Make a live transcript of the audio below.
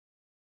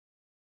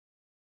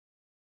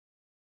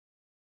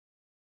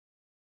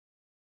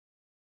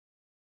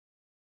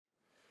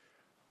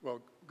Well,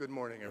 good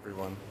morning,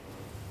 everyone.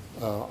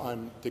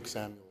 I'm Dick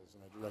Samuels,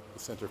 and I direct the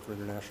Center for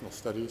International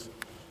Studies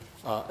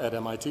at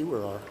MIT,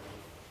 where our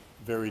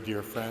very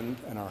dear friend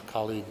and our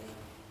colleague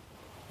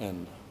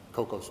and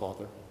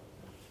co-author,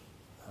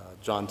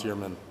 John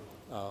Tirman,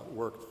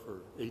 worked for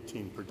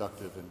 18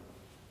 productive and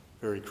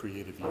very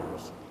creative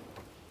years.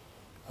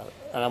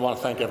 And I want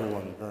to thank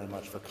everyone very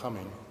much for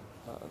coming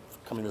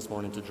this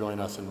morning to join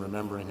us in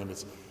remembering him.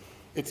 It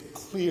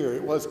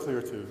was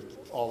clear to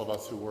all of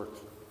us who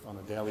worked on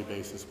a daily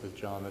basis with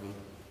John that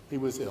he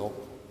was ill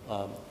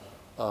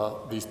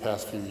these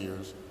past few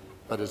years.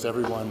 But as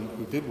everyone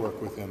who did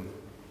work with him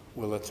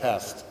will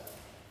attest,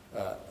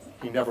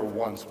 he never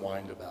once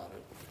whined about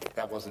it.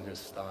 That wasn't his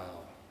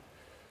style.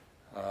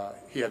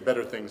 He had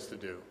better things to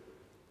do.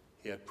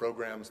 He had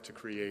programs to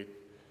create.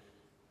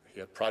 He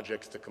had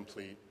projects to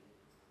complete.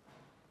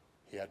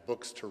 He had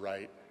books to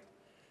write.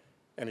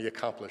 And he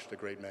accomplished a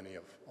great many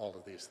of all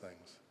of these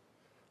things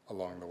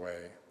along the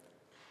way.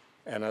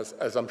 And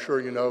as I'm sure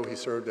you know, he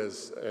served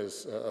as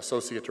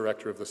Associate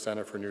Director of the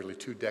Center for nearly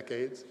 2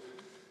 decades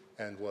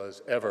and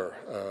was ever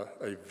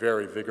a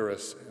very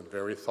vigorous and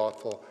very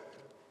thoughtful,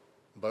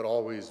 but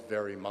always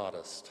very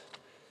modest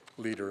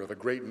leader of a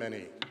great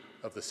many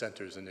of the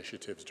Center's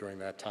initiatives during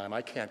that time.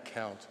 I can't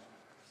count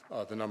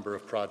the number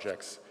of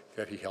projects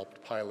that he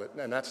helped pilot,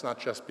 and that's not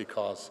just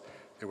because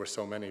there were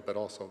so many, but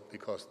also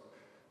because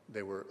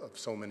they were of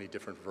so many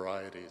different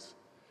varieties.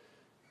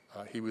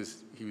 He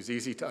was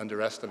easy to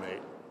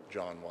underestimate,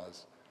 John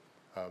was,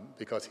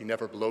 because he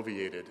never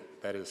bloviated.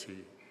 That is,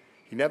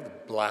 he never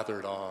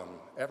blathered on,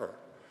 ever,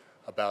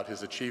 about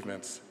his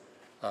achievements.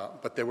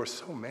 But there were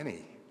so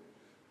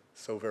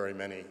very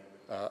many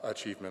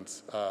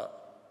achievements.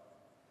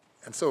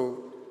 And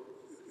so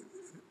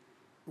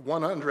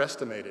one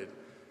underestimated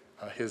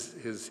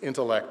his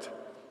intellect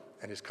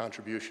and his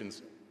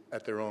contributions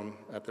at their own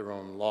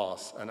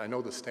loss. And I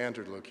know the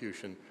standard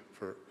locution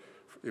for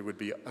it would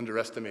be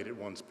underestimated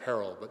one's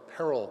peril, but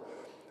peril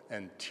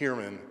and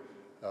Tirman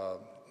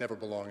never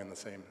belong in the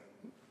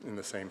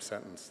same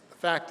sentence. The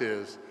fact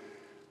is,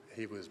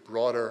 he was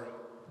broader,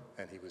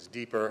 and he was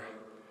deeper,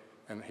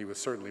 and he was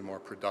certainly more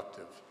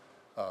productive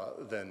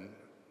than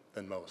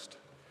most.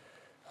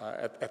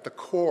 At the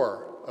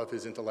core of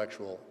his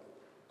intellectual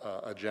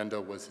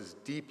agenda was his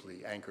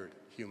deeply anchored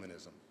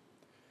humanism.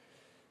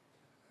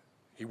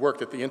 He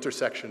worked at the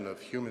intersection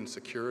of human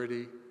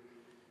security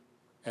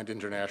and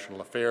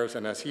international affairs,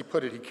 and as he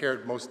put it, he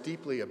cared most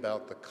deeply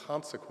about the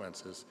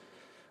consequences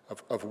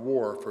of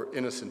war for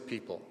innocent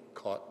people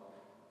caught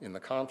in the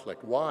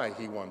conflict. Why,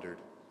 he wondered,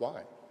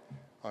 why?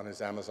 On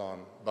his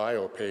Amazon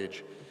bio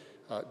page,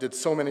 did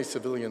so many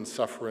civilians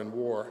suffer in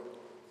war,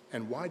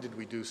 and why did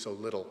we do so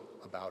little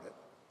about it?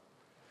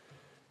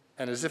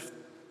 And as if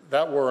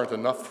that weren't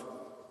enough,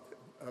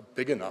 a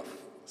big enough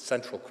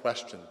central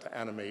question to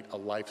animate a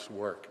life's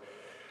work,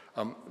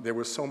 there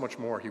was so much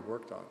more he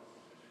worked on,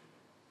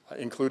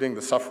 including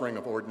the suffering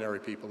of ordinary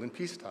people in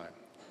peacetime.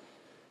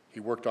 He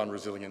worked on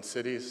resilient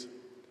cities.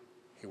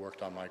 He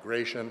worked on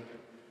migration.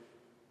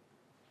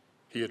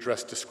 He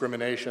addressed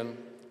discrimination.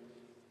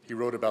 He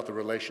wrote about the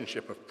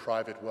relationship of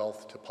private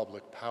wealth to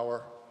public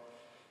power.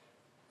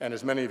 And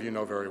as many of you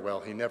know very well,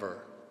 he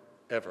never,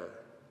 ever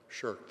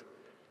shirked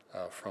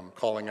from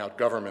calling out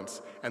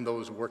governments and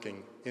those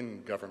working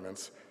in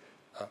governments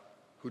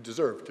who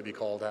deserve to be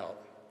called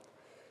out.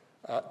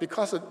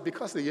 Because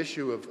the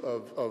issue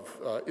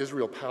of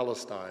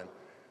Israel-Palestine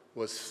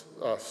was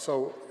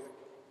so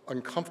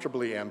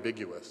uncomfortably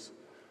ambiguous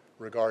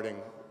regarding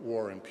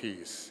war and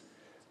peace,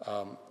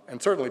 and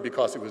certainly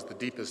because it was the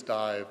deepest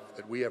dive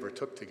that we ever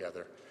took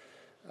together,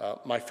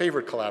 my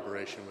favorite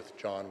collaboration with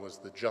John was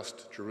the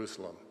Just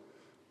Jerusalem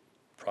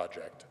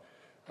project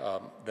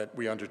that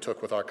we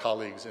undertook with our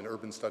colleagues in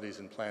urban studies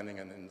and planning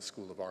and in the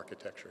School of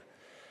Architecture.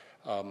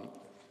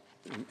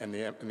 In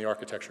the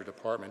architecture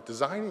department,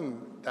 designing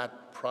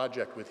that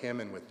project with him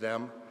and with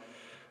them,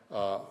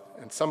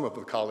 and some of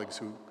the colleagues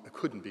who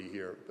couldn't be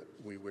here, but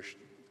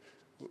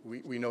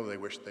we know they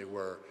wished they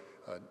were,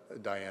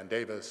 Diane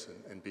Davis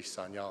and Bish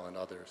Sanyal and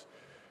others.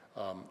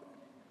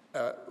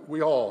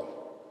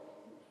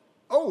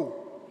 Oh,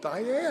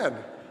 Diane,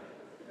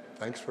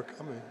 thanks for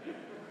coming.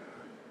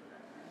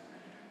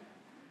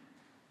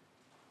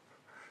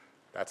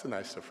 That's a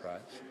nice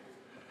surprise.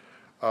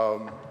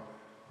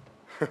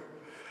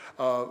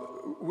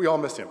 We all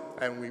miss him,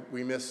 and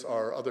we miss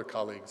our other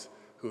colleagues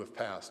who have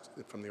passed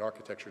from the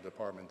architecture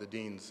department, the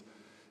deans,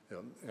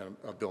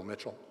 Bill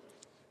Mitchell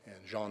and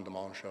Jean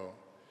Demonchaux,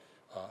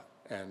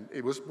 and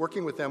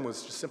working with them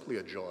was just simply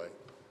a joy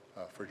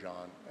for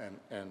John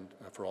and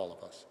for all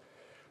of us.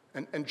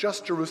 And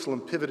Just Jerusalem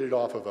pivoted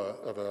off of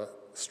a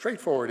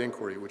straightforward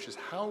inquiry, which is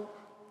how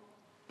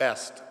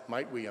best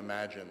might we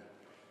imagine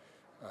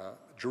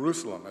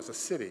Jerusalem as a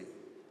city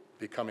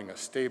becoming a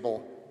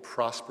stable,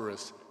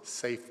 prosperous,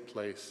 safe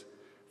place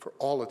for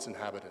all its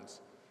inhabitants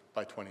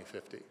by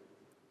 2050.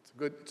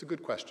 It's a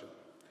good question.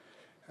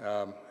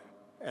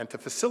 And to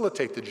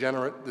facilitate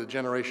the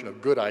generation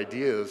of good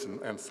ideas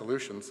and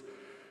solutions,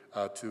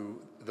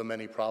 to the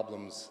many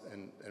problems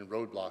and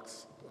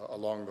roadblocks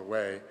along the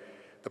way,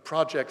 the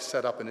project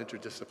set up an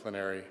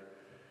interdisciplinary,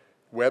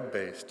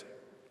 web-based,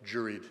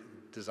 juried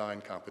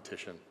design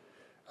competition.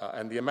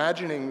 And the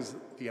imaginings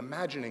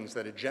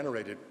that it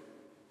generated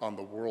from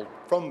the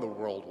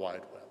World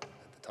Wide Web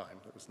at the time,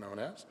 it was known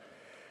as,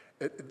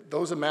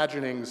 those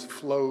imaginings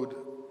flowed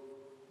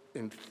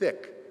in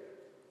thick,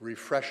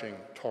 refreshing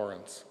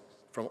torrents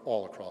from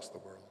all across the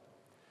world.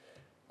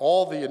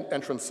 All the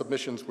entrance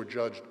submissions were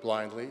judged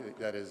blindly,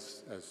 that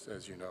is,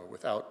 as you know,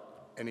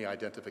 without any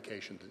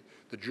identification.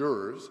 The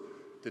jurors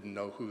didn't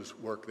know whose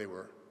work they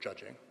were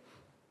judging.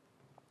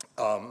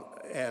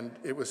 And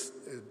it was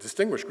a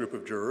distinguished group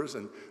of jurors,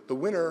 and the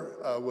winner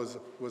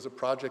was a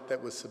project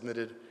that was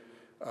submitted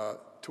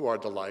to our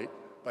delight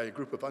by a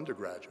group of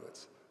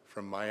undergraduates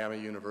from Miami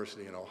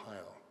University in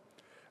Ohio.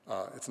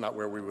 It's not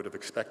where we would have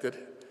expected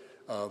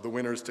the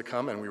winners to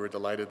come, and we were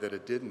delighted that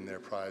it did, and their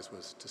prize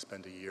was to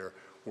spend a year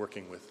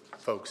working with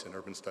folks in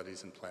urban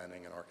studies and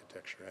planning and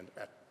architecture and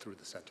through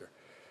the Center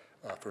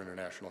for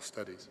International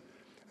Studies.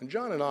 And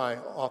John and I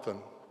often,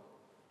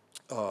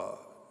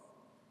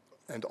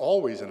 and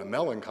always in a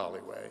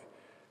melancholy way,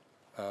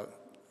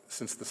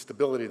 since the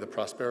stability, the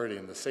prosperity,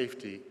 and the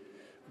safety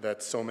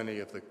that so many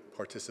of the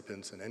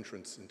participants and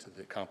entrants into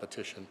the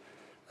competition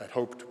had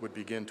hoped would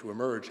begin to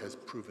emerge has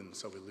proven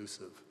so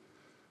elusive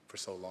for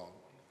so long.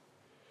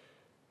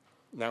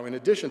 Now, in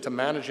addition to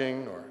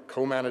managing or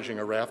co-managing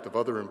a raft of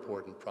other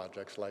important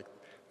projects like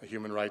the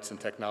Human Rights and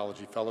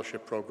Technology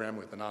Fellowship Program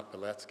with Anat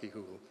Biletzki,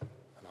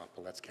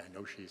 I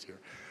know she's here,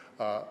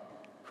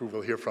 who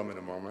we'll hear from in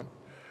a moment.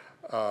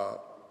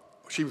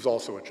 She was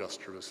also a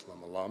Just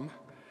Jerusalem alum.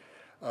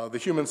 The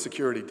Human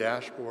Security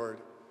Dashboard,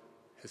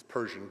 his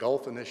Persian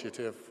Gulf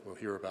Initiative, we'll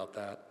hear about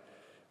that.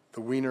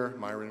 The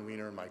Myron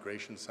Wiener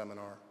Migration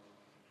Seminar.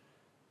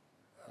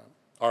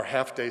 Our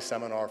half-day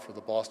seminar for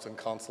the Boston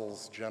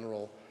Consuls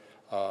General,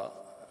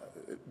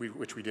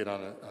 which we did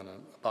on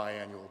a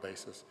biannual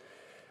basis.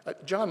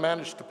 John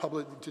managed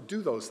to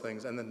do those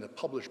things and then to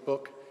publish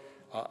book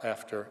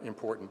after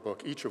important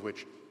book, each of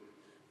which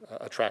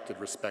attracted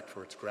respect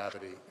for its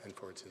gravity and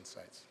for its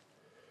insights.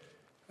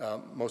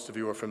 Most of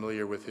you are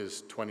familiar with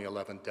his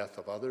 2011 Death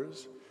of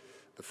Others,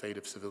 The Fate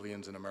of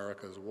Civilians in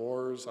America's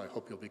Wars. I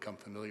hope you'll become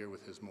familiar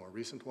with his more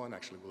recent one.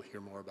 Actually, we'll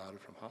hear more about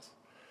it from Haas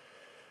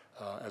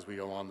as we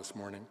go on this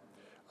morning,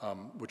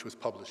 which was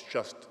published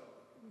just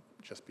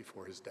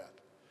before his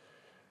death.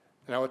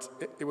 Now,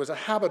 it was a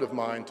habit of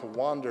mine to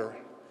wander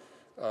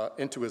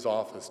into his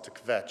office to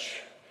kvetch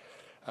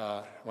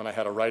when I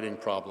had a writing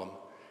problem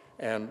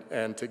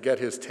and to get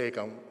his take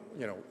on,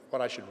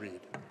 what I should read.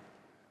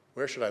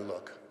 Where should I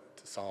look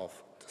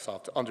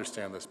to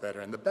understand this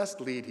better? And the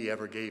best lead he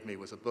ever gave me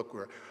was a book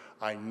where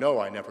I know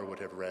I never would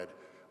have read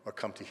or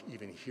come to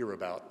even hear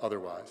about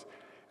otherwise.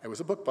 It was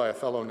a book by a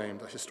fellow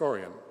named, a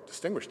historian,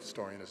 distinguished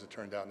historian as it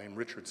turned out, named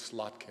Richard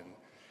Slotkin,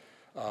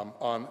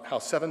 on how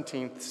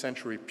 17th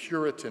century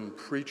Puritan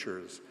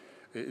preachers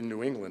in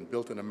New England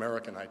built an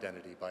American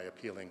identity by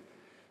appealing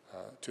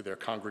to their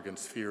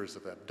congregants' fears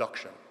of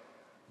abduction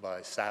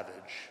by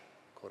savage,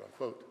 quote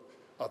unquote,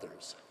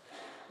 others.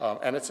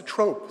 And it's a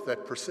trope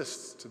that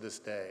persists to this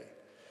day.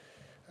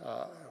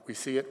 We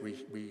see it,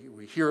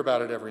 we hear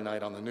about it every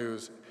night on the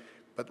news,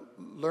 but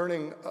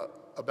learning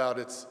about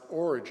its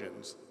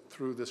origins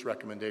through this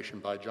recommendation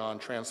by John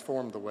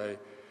transformed the way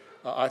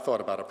I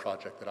thought about a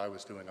project that I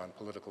was doing on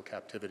political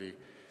captivity.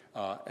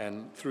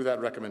 And through that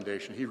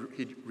recommendation,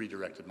 he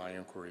redirected my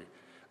inquiry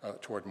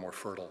toward more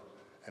fertile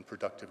and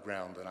productive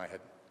ground than I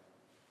had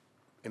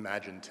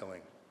imagined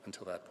tilling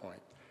until that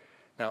point.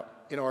 Now,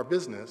 in our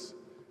business,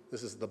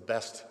 this is the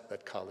best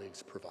that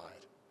colleagues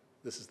provide.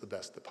 This is the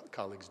best that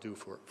colleagues do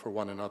for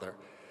one another.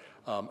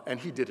 And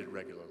he did it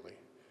regularly.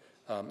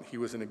 He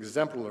was an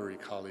exemplary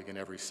colleague in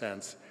every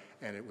sense,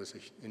 and it was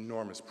an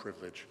enormous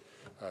privilege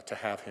to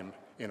have him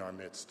in our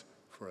midst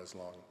for as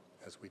long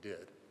as we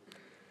did.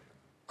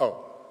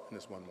 Oh, and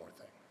there's one more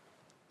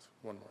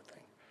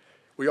thing.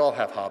 We all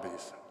have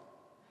hobbies.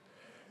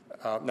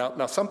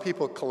 Now, some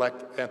people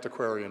collect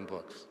antiquarian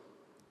books,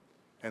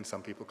 and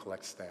some people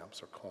collect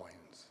stamps or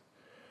coins.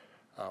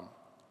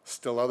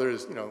 Still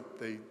others,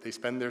 they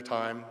spend their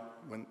time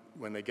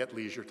when they get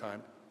leisure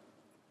time,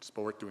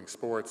 doing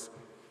sports,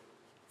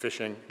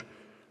 fishing.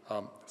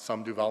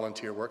 Some do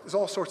volunteer work. There's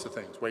all sorts of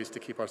things, ways to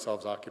keep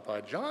ourselves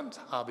occupied. John's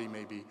hobby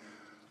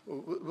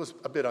was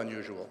a bit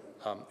unusual.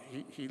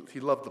 He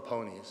loved the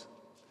ponies.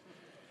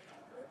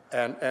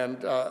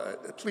 And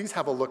please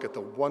have a look at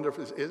the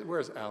wonderful,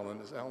 where's Alan?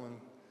 Is Alan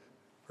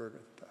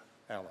Berger?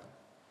 Alan,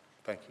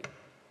 thank you.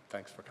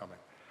 Thanks for coming.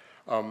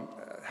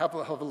 Have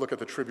a look at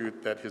the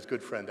tribute that his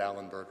good friend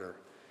Alan Berger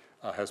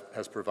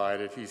has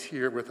provided. He's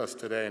here with us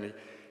today, and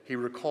he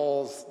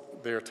recalls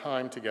their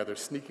time together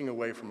sneaking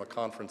away from a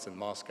conference in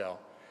Moscow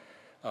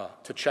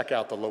to check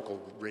out the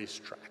local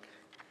racetrack.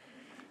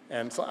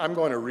 And so I'm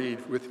going to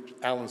read,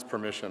 with Alan's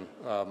permission,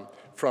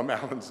 from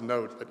Alan's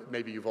note, but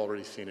maybe you've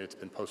already seen it, it's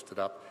been posted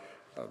up.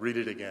 Read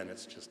it again,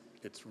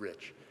 it's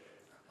rich.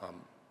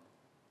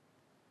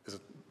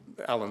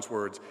 Alan's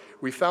words,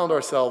 we found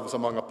ourselves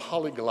among a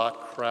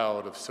polyglot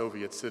crowd of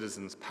Soviet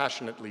citizens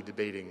passionately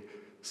debating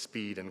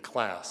speed and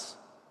class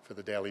for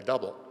the daily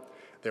double.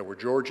 There were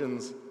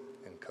Georgians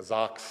and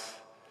Kazakhs,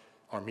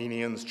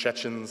 Armenians,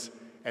 Chechens,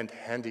 and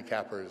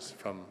handicappers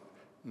from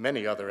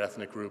many other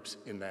ethnic groups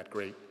in that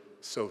great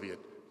Soviet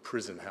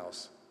prison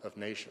house of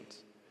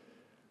nations.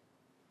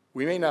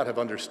 We may not have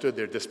understood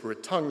their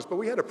disparate tongues, but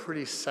we had a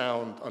pretty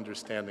sound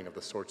understanding of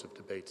the sorts of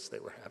debates they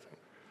were having.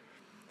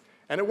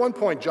 And at one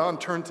point, John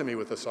turned to me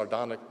with a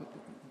sardonic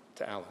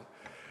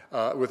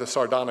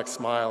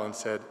smile and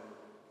said,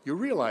 "You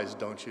realize,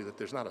 don't you, that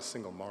there's not a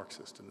single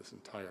Marxist in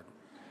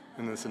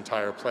this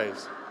entire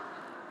place?"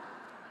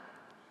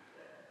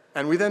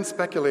 And we then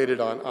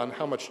speculated on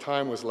how much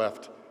time was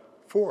left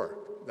for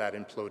that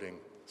imploding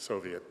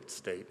Soviet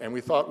state. And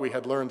we thought we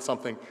had learned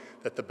something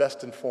that the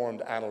best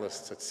informed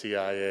analysts at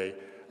CIA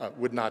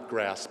would not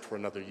grasp for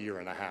another year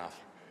and a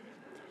half.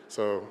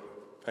 So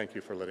thank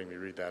you for letting me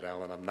read that,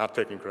 Alan. I'm not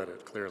taking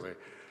credit, clearly,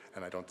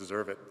 and I don't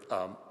deserve it.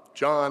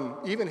 John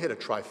even hit a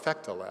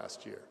trifecta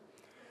last year.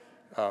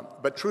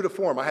 But true to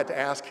form, I had to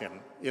ask him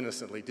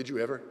innocently, did you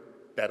ever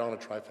bet on a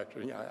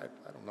trifecta? Yeah,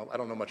 I don't know. I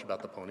don't know much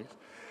about the ponies.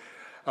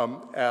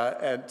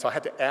 And so I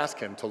had to ask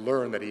him to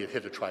learn that he had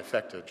hit a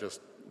trifecta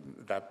just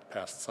that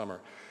past summer.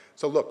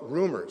 So look,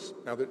 rumors,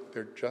 now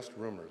they're just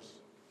rumors,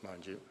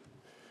 mind you,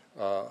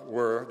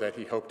 were that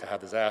he hoped to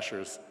have his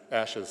ashes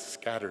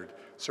scattered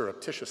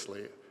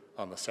surreptitiously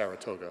on the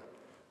Saratoga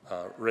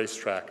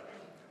racetrack.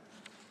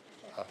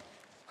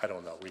 I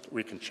don't know,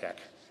 we can check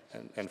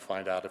and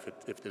find out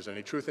if there's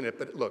any truth in it,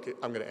 but look,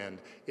 I'm gonna end.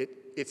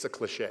 It's a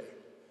cliche.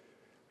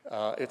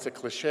 It's a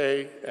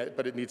cliche,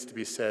 but it needs to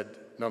be said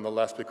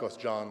nonetheless because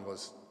John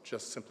was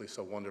just simply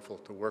so wonderful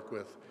to work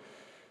with,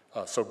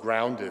 so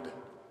grounded,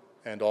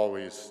 and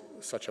always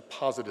such a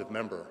positive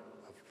member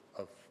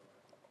of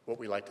what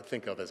we like to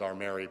think of as our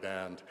merry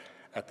band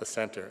at the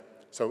center.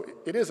 So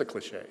it is a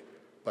cliche,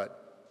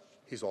 but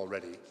he's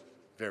already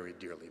very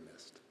dearly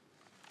missed.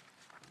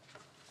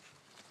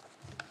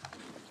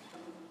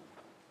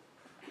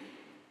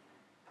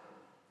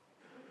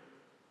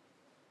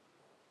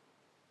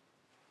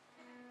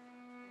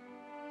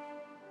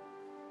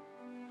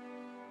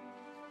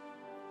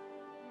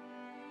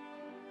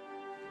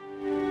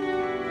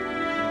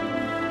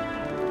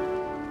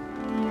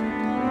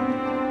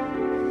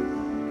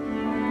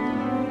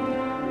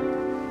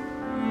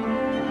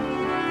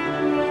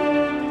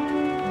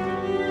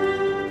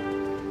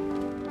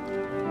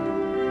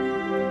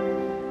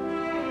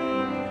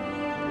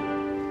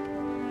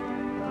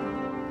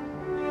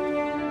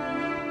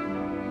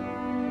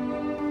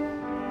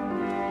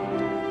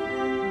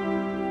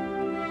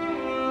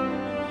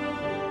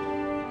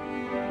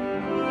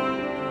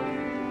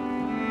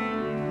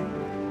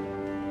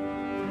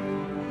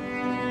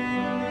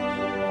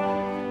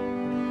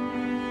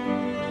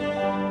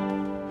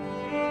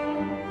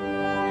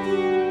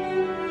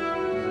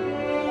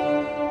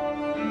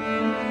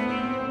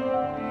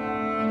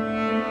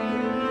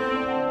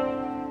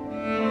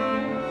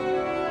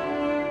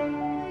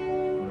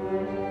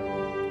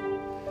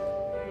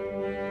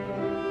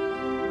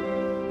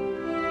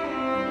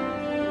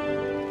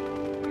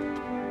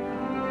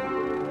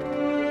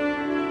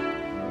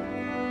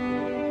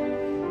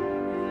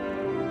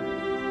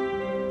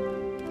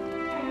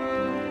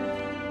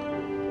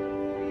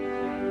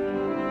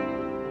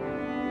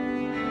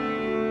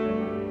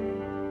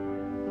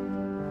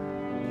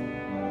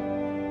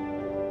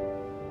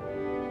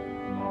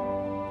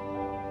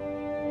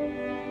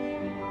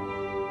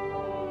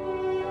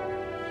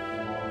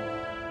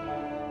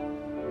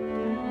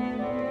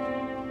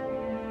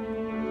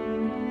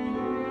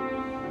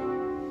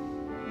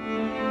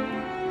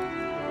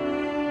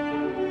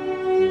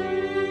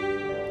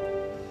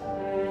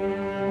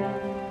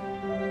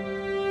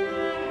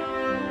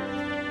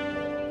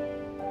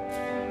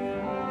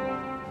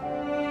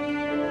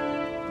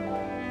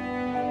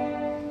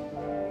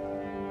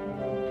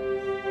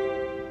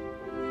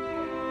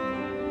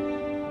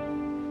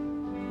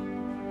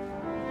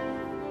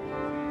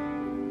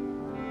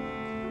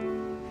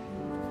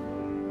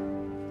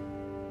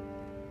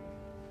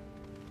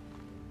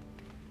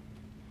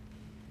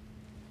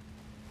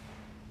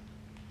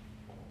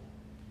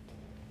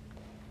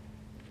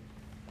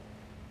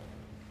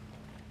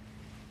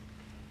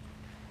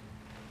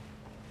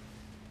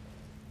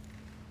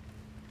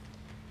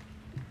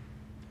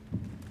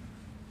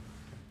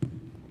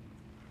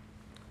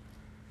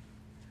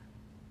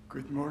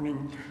 Good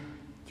morning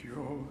to you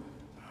all.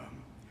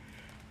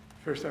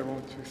 First, I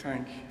want to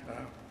thank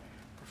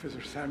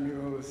Professor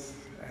Samuels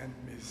and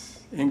Ms.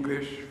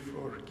 English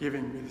for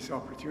giving me this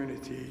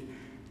opportunity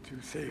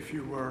to say a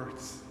few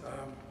words,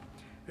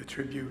 a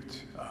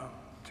tribute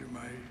to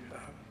my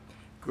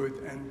good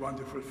and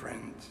wonderful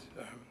friend,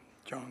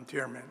 John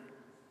Tirman.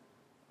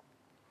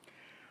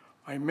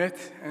 I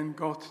met and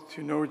got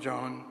to know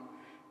John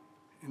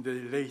in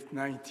the late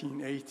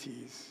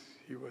 1980s.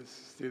 He was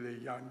still a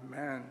young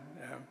man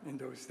in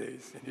those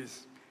days, in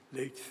his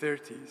late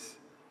 30s.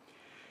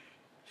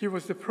 He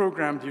was the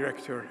program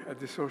director at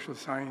the Social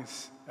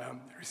Science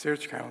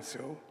Research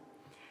Council,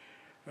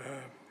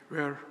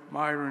 where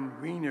Myron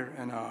Weiner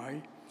and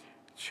I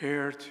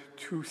chaired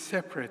two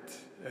separate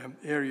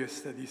area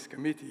studies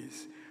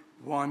committees,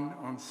 one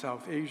on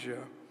South Asia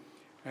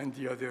and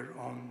the other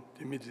on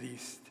the Middle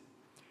East.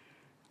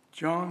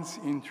 John's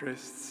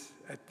interests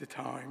at the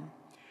time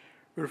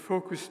were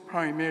focused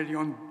primarily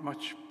on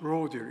much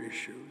broader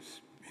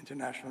issues: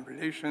 international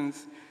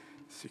relations,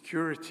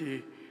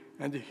 security,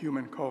 and the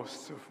human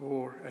costs of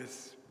war,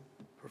 as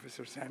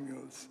Professor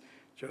Samuels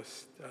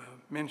just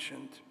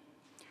mentioned,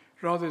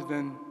 rather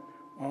than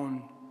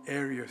on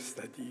area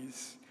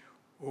studies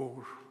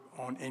or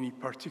on any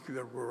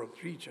particular world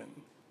region.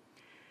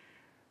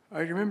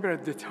 I remember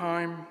at the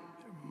time,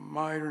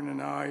 Myron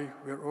and I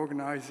were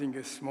organizing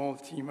a small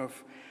team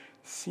of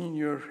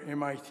senior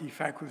MIT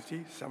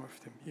faculty, some of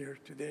them here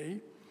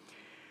today,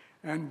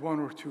 and one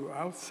or two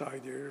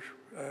outsider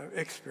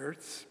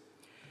experts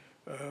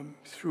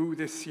through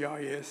the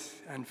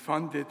CIS and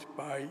funded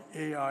by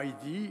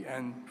AID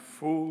and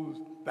full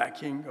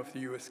backing of the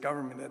US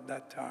government at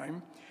that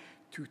time,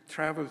 to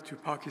travel to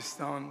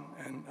Pakistan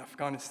and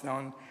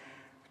Afghanistan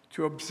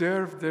to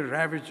observe the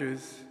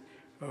ravages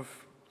of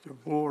the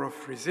war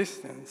of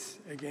resistance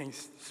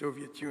against the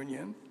Soviet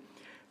Union,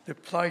 the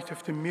plight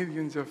of the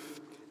millions of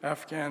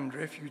Afghan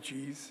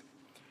refugees,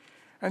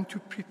 and to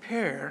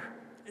prepare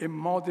a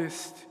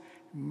modest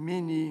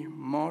mini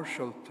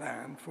Marshall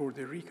Plan for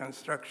the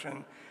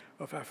reconstruction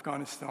of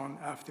Afghanistan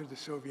after the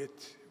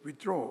Soviet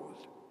withdrawal.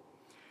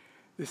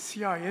 The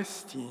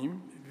CIS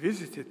team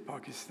visited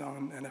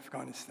Pakistan and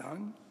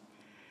Afghanistan,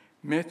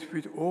 met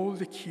with all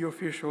the key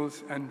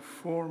officials and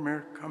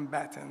former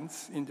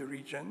combatants in the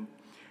region,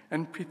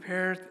 and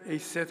prepared a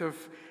set of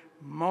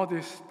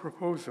modest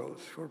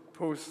proposals for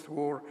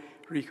post-war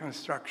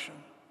reconstruction.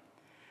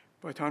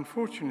 But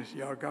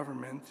unfortunately, our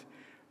government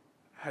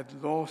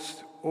had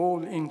lost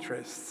all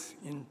interests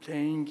in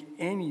playing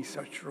any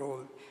such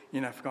role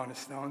in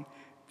Afghanistan,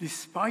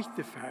 despite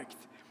the fact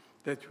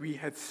that we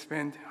had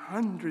spent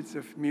hundreds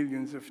of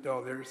millions of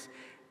dollars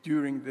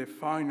during the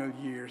final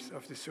years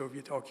of the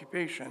Soviet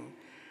occupation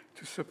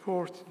to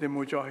support the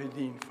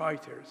Mujahideen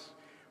fighters,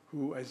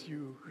 who, as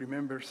you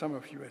remember, some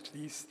of you at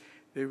least,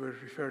 they were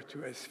referred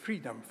to as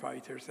freedom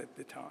fighters at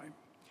the time.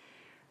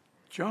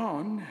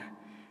 John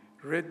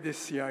read the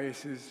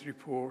CIS's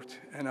report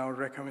and our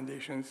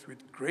recommendations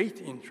with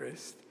great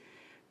interest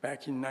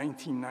back in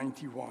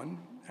 1991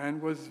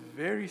 and was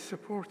very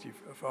supportive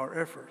of our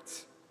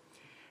efforts.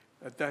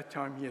 At that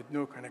time, he had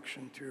no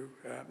connection to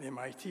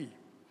MIT.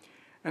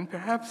 And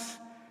perhaps,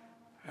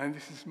 and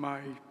this is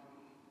my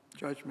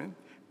judgment,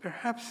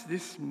 perhaps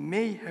this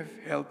may have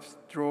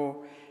helped draw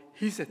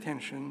his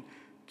attention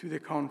to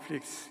the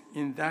conflicts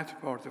in that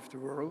part of the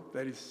world,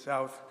 that is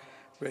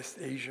Southwest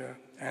Asia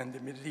and the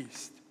Middle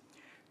East.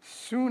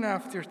 Soon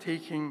after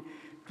taking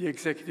the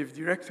executive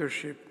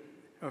directorship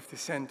of the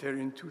center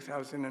in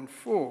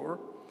 2004,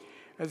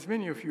 as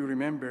many of you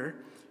remember,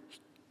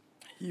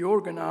 he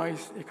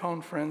organized a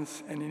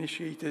conference and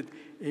initiated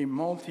a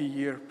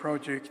multi-year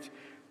project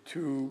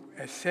to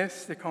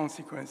assess the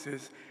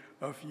consequences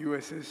of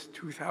US's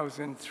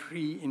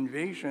 2003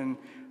 invasion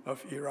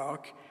of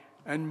Iraq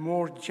and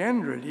more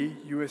generally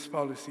US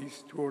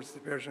policies towards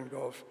the Persian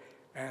Gulf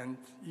and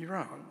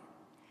Iran.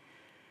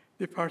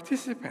 The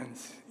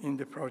participants in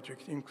the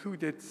project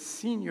included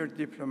senior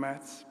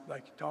diplomats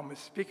like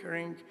Thomas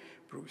Pickering,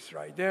 Bruce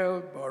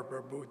Rydell,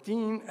 Barbara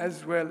Bodine,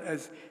 as well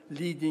as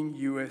leading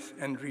US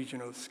and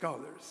regional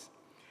scholars.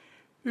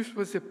 This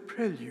was a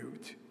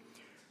prelude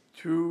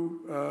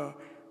to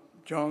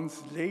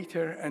John's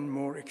later and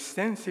more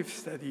extensive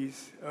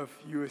studies of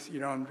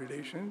US-Iran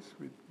relations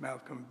with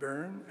Malcolm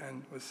Byrne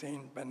and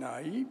Hossein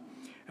Banai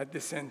at the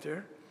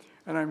center,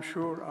 and I'm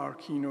sure our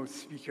keynote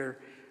speaker,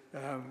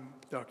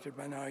 Dr.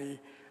 Banai,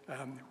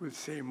 will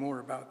say more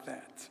about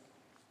that.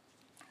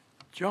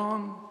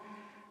 John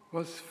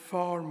was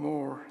far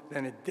more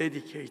than a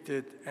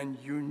dedicated and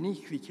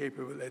uniquely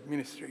capable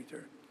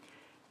administrator.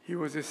 He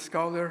was a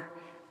scholar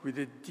with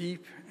a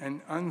deep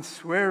and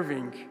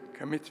unswerving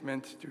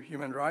commitment to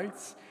human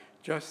rights,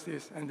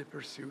 justice, and the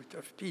pursuit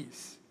of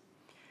peace.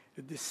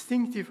 A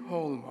distinctive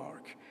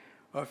hallmark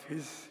of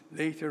his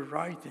later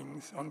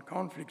writings on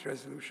conflict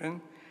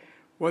resolution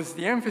was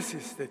the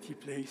emphasis that he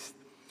placed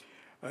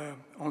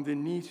on the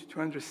need to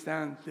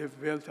understand the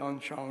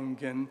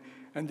Weltanschauungen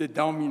and the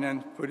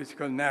dominant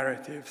political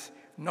narratives,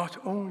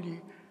 not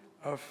only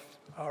of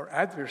our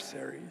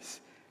adversaries,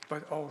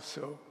 but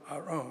also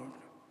our own.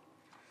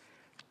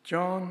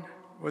 John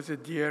was a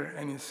dear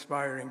and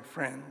inspiring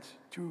friend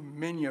to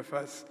many of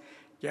us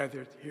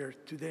gathered here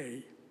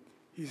today.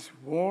 His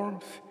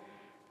warmth,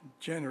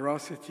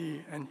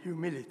 generosity, and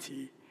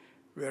humility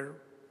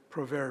were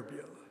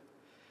proverbial.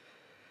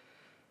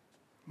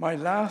 My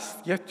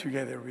last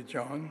get-together with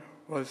John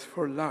was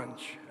for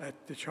lunch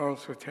at the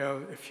Charles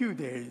Hotel a few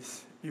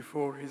days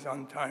before his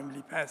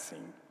untimely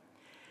passing.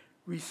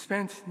 We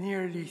spent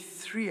nearly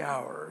 3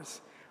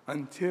 hours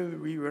until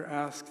we were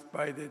asked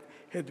by the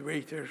head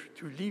waiter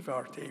to leave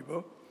our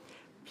table,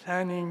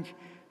 planning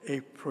a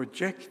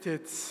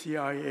projected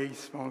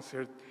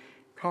CIA-sponsored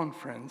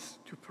conference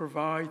to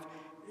provide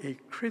a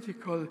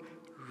critical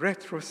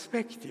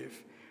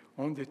retrospective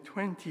on the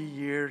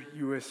 20-year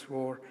US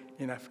war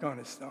in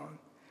Afghanistan.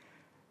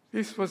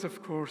 This was,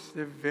 of course,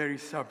 the very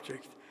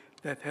subject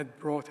that had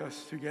brought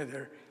us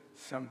together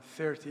some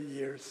 30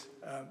 years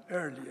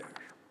earlier.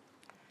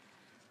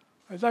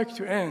 I'd like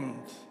to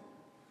end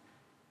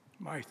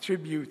my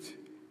tribute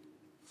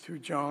to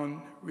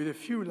John with a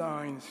few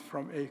lines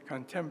from a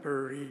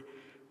contemporary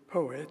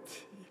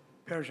poet,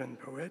 Persian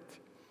poet,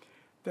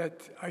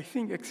 that I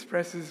think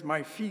expresses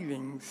my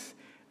feelings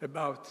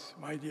about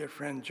my dear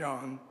friend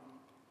John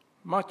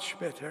much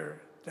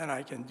better than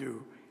I can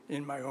do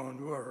in my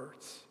own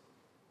words.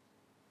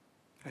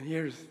 And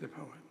here's the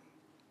poem.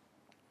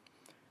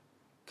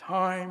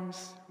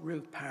 Times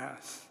will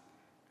pass,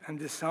 and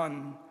the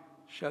sun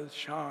shall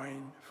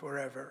shine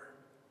forever.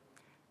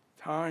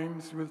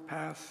 Times will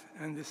pass,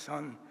 and the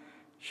sun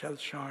shall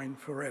shine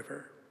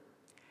forever.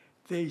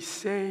 They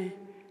say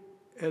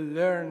a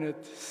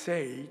learned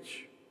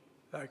sage,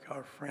 like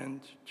our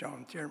friend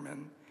John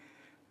Tirman,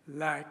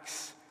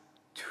 lacks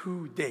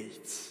 2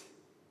 dates: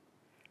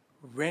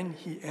 when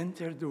he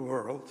entered the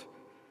world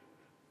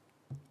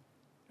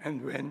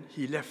and when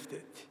he left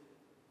it.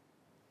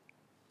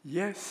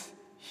 Yes,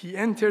 he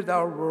entered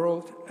our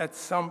world at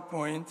some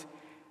point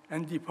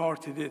and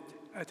departed it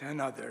at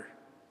another.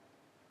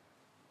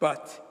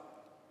 But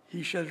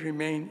he shall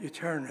remain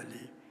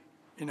eternally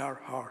in our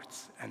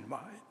hearts and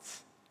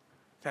minds.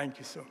 Thank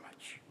you so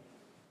much.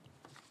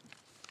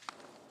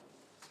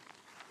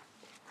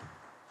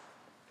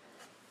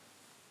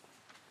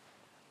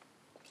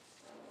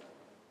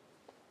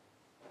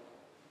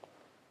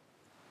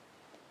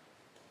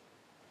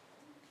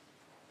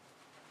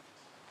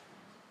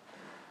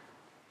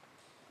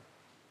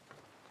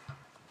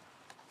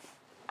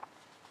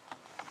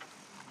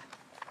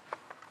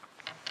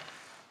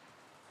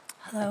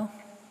 Hello.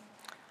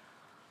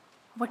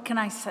 What can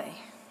I say?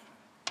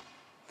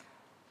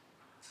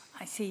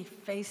 I see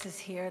faces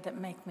here that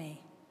make me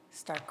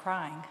start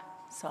crying,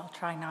 so I'll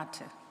try not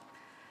to.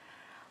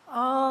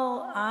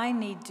 All I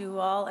need to do,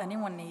 all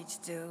anyone needs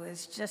to do,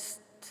 is just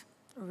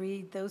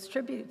read those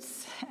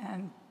tributes.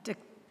 And Dick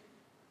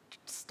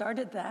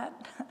started that.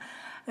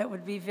 It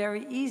would be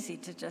very easy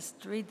to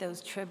just read those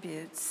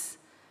tributes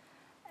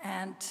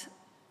and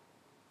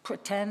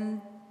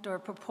pretend or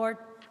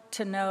purport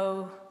to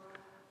know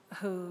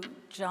who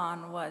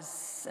John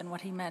was and what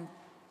he meant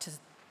to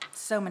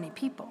so many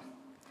people.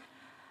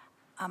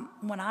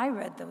 When I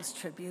read those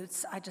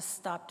tributes, I just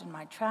stopped in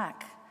my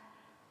track.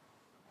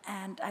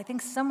 And I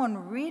think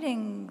someone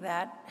reading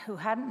that who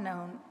hadn't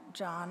known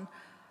John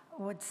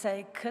would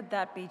say, could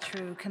that be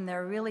true? Can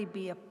there really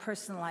be a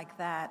person like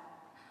that?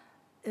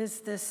 Is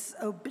this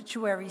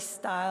obituary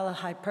style a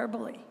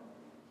hyperbole?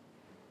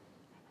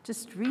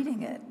 Just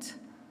reading it,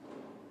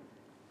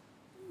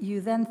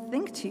 you then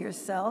think to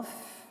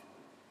yourself,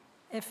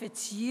 if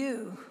it's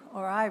you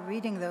or I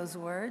reading those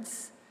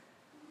words,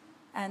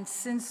 and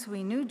since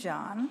we knew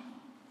John,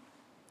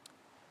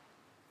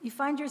 you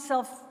find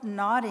yourself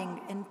nodding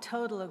in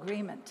total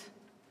agreement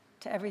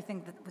to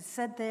everything that was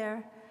said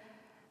there,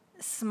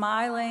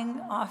 smiling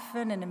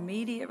often in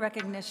immediate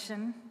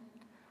recognition,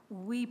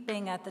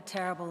 weeping at the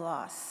terrible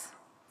loss.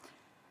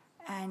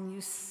 And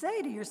you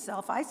say to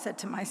yourself, I said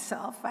to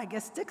myself, I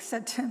guess Dick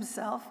said to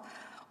himself,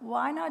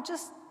 why not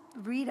just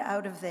read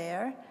out of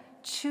there,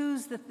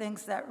 choose the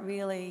things that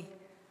really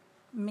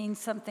mean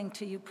something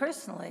to you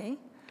personally?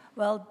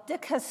 Well,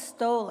 Dick has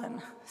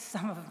stolen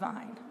some of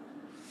mine.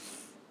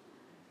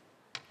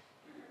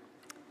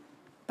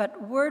 But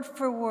word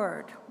for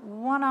word,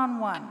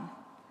 one-on-one,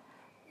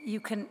 you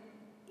can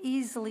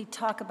easily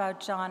talk about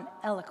John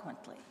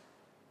eloquently.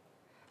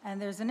 And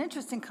there's an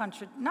interesting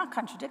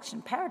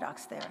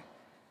paradox there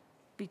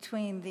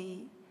between the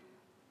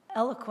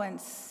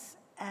eloquence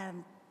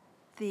and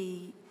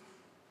the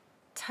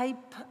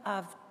type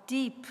of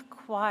deep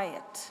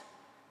quiet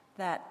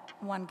that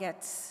one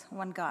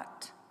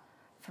got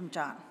from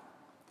John.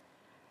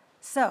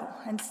 So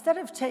instead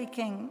of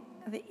taking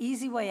the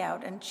easy way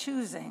out and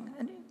choosing,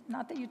 and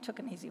not that you took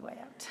an easy way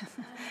out,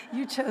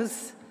 you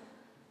chose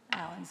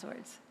Alan's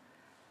words,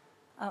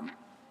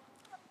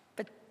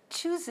 but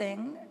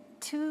choosing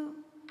 2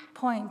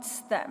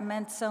 points that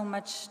meant so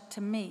much to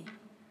me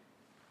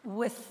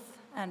with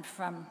and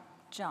from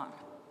John.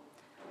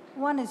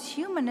 One is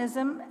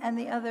humanism, and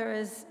the other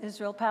is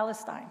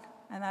Israel-Palestine.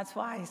 And that's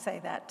why I say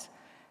that.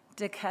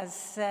 Dick has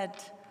said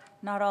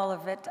not all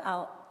of it.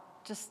 I'll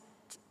just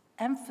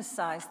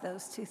emphasize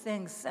those 2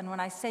 things. And when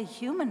I say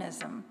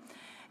humanism,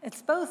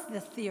 it's both the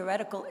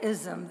theoretical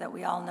ism that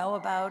we all know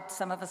about.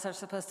 Some of us are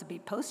supposed to be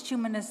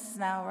post-humanists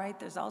now, right?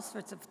 There's all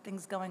sorts of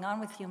things going on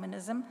with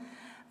humanism.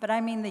 But I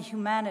mean the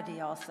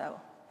humanity also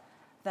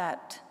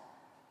that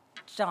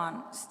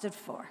John stood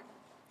for.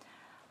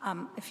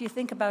 If you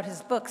think about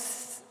his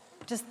books,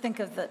 just think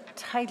of the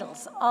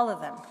titles, all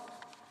of them,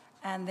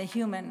 and the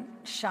human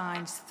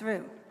shines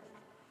through.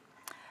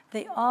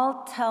 They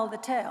all tell the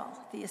tale,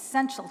 the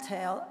essential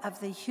tale of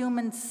the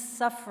human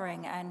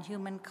suffering and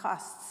human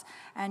costs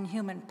and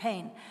human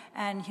pain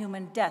and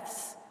human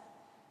deaths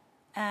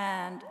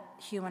and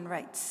human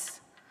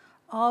rights,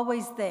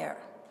 always there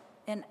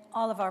in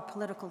all of our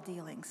political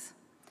dealings.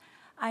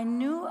 I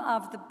knew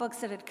of the books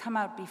that had come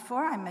out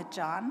before I met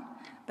John,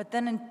 but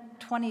then in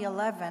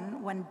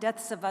 2011, when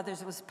Deaths of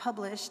Others was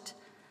published,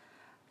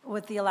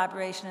 with the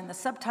elaboration in the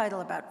subtitle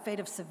about fate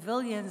of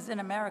civilians in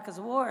America's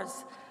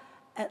wars,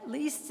 at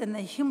least in the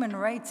human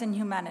rights and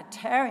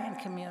humanitarian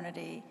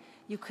community,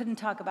 you couldn't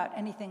talk about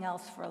anything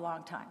else for a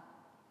long time.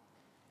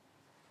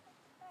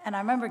 And I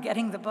remember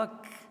getting the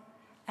book,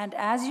 and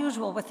as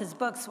usual with his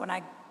books, when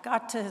I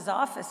got to his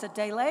office a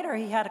day later,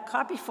 he had a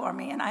copy for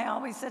me, and I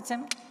always said to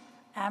him,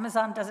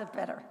 Amazon does it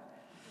better.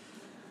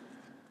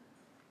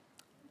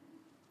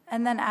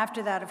 And then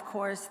after that, of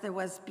course, there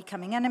was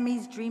Becoming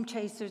Enemies, Dream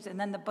Chasers, and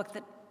then the book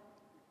that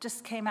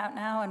just came out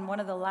now, and one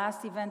of the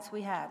last events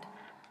we had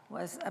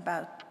was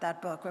about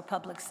that book,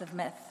 Republics of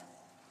Myth.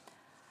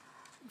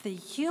 The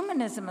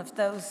humanism of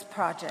those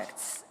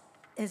projects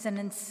is an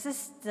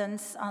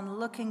insistence on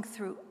looking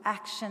through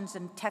actions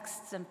and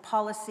texts and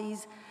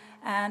policies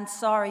and,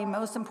 sorry,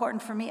 most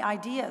important for me,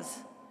 ideas.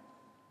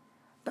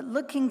 But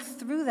looking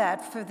through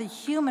that for the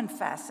human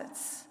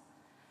facets.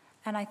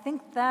 And I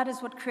think that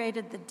is what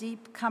created the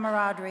deep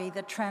camaraderie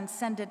that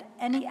transcended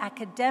any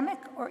academic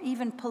or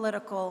even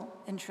political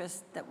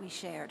interest that we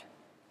shared.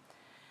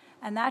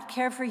 And that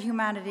care for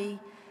humanity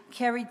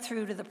carried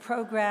through to the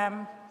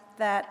program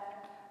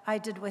that I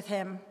did with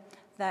him,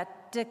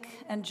 that Dick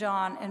and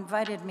John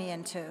invited me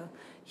into,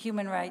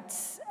 Human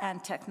Rights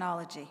and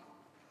Technology.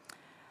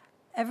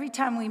 Every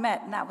time we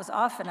met, and that was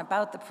often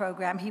about the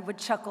program, he would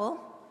chuckle,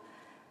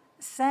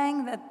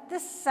 saying that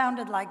this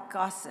sounded like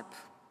gossip.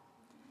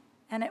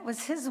 And it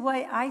was his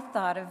way, I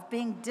thought, of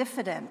being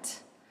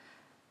diffident,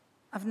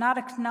 of not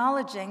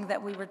acknowledging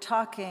that we were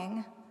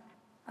talking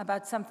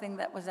about something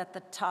that was at the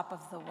top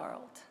of the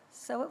world.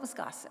 So it was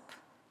gossip.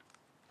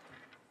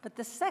 But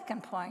the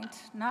second point,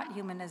 not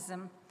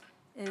humanism,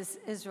 is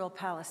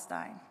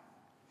Israel-Palestine.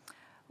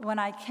 When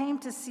I came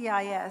to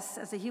CIS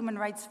as a human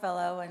rights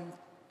fellow in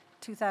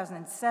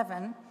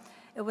 2007,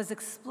 it was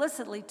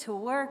explicitly to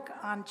work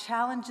on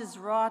challenges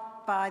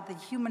wrought by the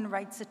human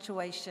rights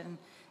situation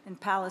in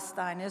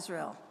Palestine,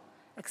 Israel,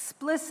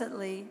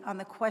 explicitly on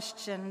the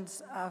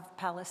questions of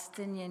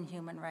Palestinian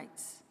human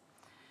rights.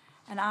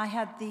 And I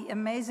had the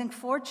amazing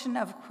fortune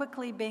of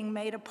quickly being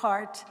made a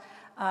part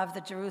of the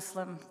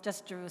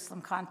Just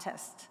Jerusalem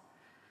contest.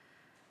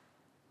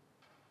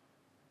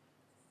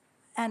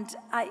 And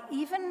I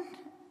even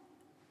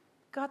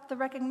got the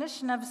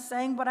recognition of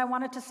saying what I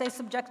wanted to say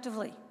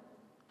subjectively,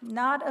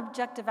 not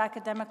objective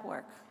academic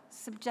work,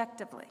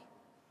 subjectively.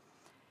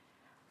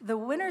 The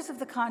winners of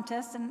the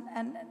contest,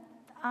 and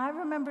I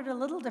remembered a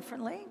little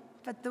differently,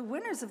 but the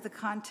winners of the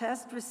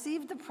contest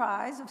received the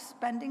prize of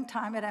spending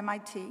time at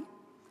MIT.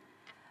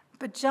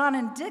 But John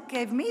and Dick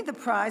gave me the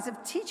prize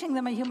of teaching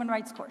them a human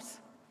rights course.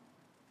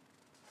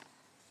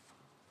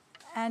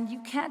 And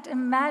you can't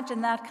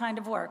imagine that kind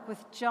of work with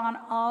John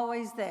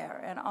always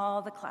there in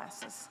all the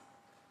classes.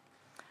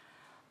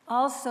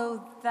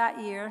 Also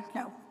that year,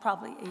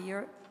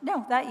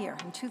 that year,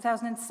 in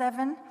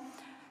 2007,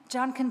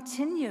 John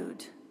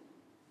continued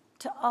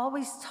to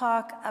always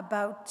talk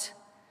about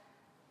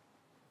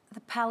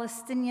the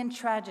Palestinian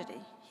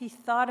tragedy. He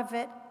thought of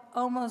it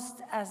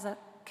almost as a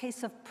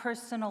case of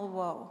personal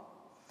woe.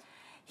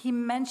 He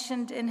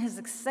mentioned in his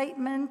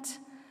excitement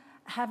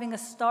having a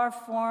star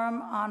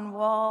form on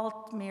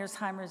Walt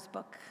Mearsheimer's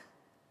book.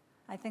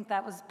 I think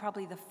that was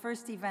probably the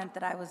first event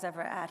that I was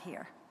ever at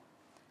here.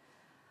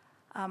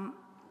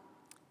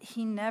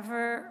 He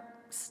never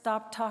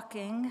stopped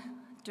talking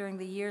during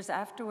the years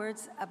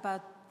afterwards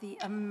about the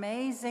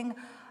amazing,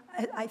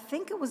 I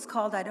think it was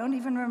called, I don't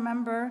even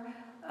remember,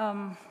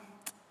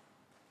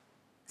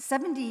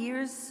 70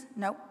 years,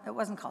 no, it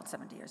wasn't called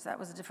 70 years, that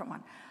was a different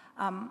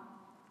one.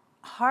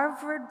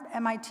 Harvard,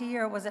 MIT,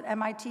 or was it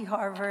MIT,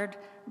 Harvard,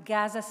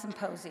 Gaza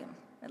Symposium.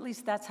 At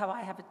least that's how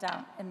I have it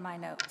down in my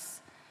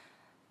notes.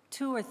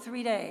 2 or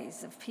 3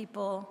 days of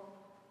people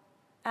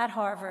at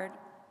Harvard,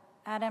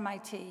 at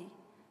MIT,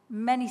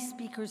 many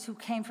speakers who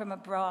came from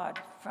abroad,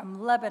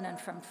 from Lebanon,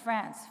 from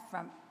France,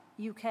 from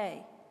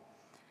UK.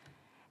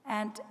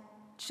 And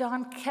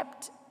John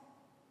kept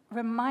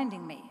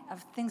reminding me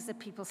of things that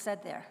people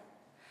said there.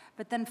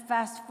 But then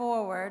fast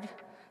forward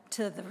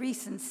to the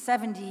recent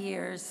 70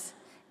 years,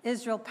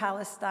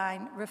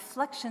 Israel-Palestine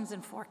Reflections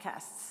and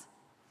Forecasts,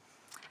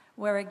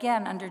 where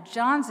again, under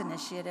John's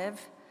initiative,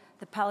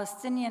 the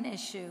Palestinian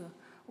issue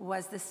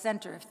was the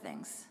center of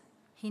things.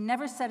 He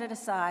never set it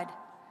aside,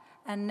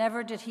 and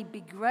never did he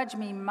begrudge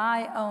me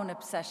my own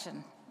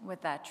obsession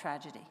with that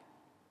tragedy.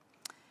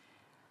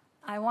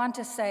 I want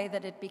to say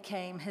that it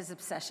became his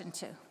obsession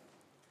too,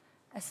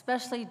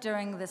 especially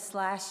during this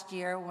last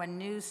year when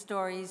news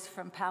stories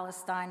from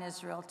Palestine,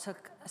 Israel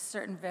took a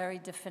certain very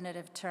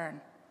definitive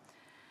turn.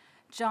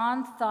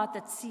 John thought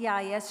that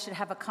CIS should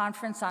have a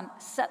conference on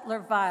settler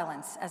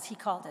violence, as he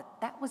called it.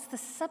 That was the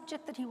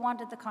subject that he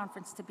wanted the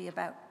conference to be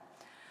about.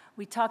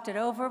 We talked it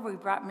over. We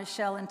brought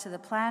Michelle into the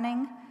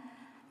planning,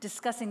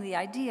 discussing the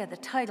idea, the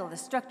title, the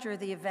structure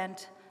of the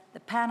event, the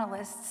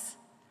panelists.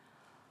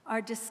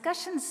 Our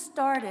discussion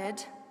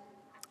started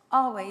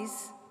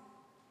always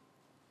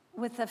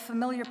with a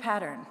familiar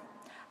pattern.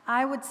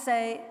 I would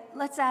say,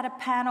 let's add a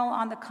panel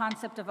on the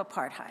concept of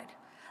apartheid.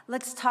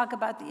 Let's talk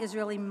about the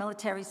Israeli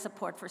military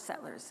support for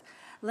settlers.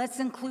 Let's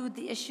include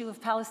the issue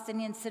of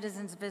Palestinian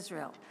citizens of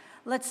Israel.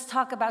 Let's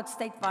talk about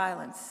state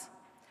violence.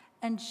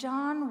 And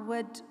John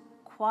would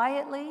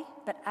quietly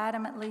but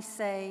adamantly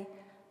say,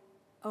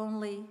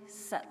 only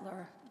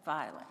settler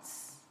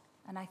violence.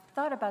 And I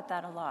thought about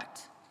that a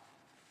lot,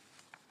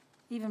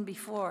 even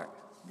before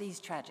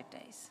these tragic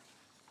days.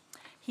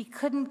 He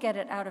couldn't get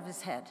it out of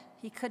his head.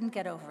 He couldn't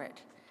get over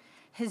it.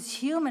 His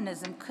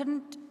humanism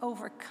couldn't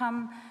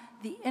overcome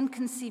the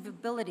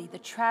inconceivability, the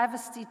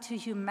travesty to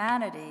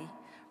humanity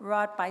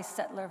wrought by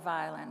settler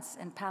violence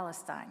in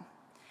Palestine.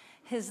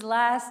 His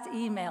last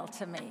email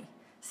to me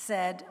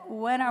said,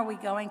 when are we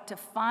going to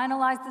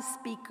finalize the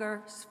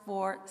speakers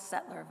for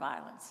settler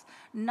violence?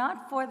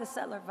 Not for the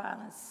settler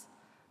violence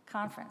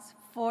conference,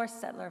 for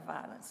settler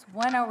violence.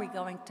 When are we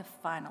going to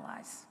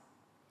finalize?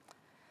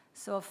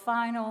 So a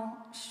final,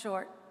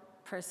 short,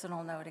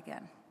 personal note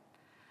again.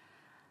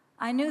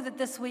 I knew that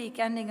this week,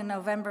 ending on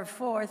November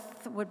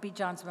 4th, would be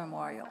John's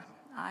memorial.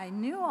 I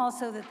knew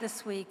also that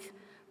this week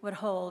would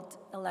hold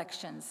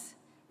elections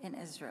in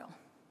Israel.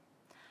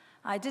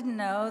 I didn't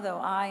know, though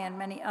I and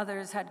many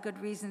others had good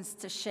reasons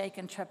to shake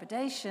in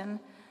trepidation,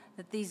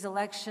 that these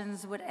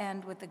elections would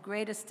end with the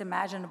greatest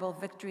imaginable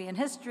victory in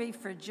history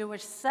for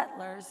Jewish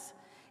settlers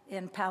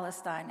in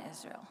Palestine,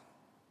 Israel.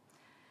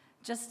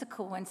 Just a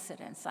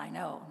coincidence, I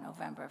know,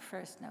 November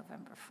 1st,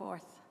 November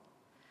 4th.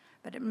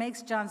 But it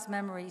makes John's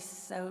memory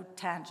so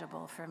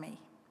tangible for me.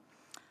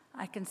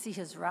 I can see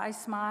his wry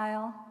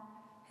smile,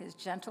 his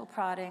gentle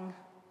prodding,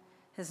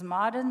 his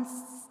modest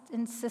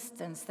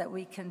insistence that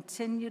we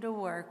continue to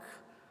work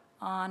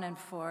on and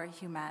for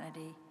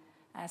humanity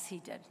as he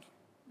did.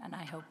 And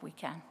I hope we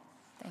can.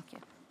 Thank you.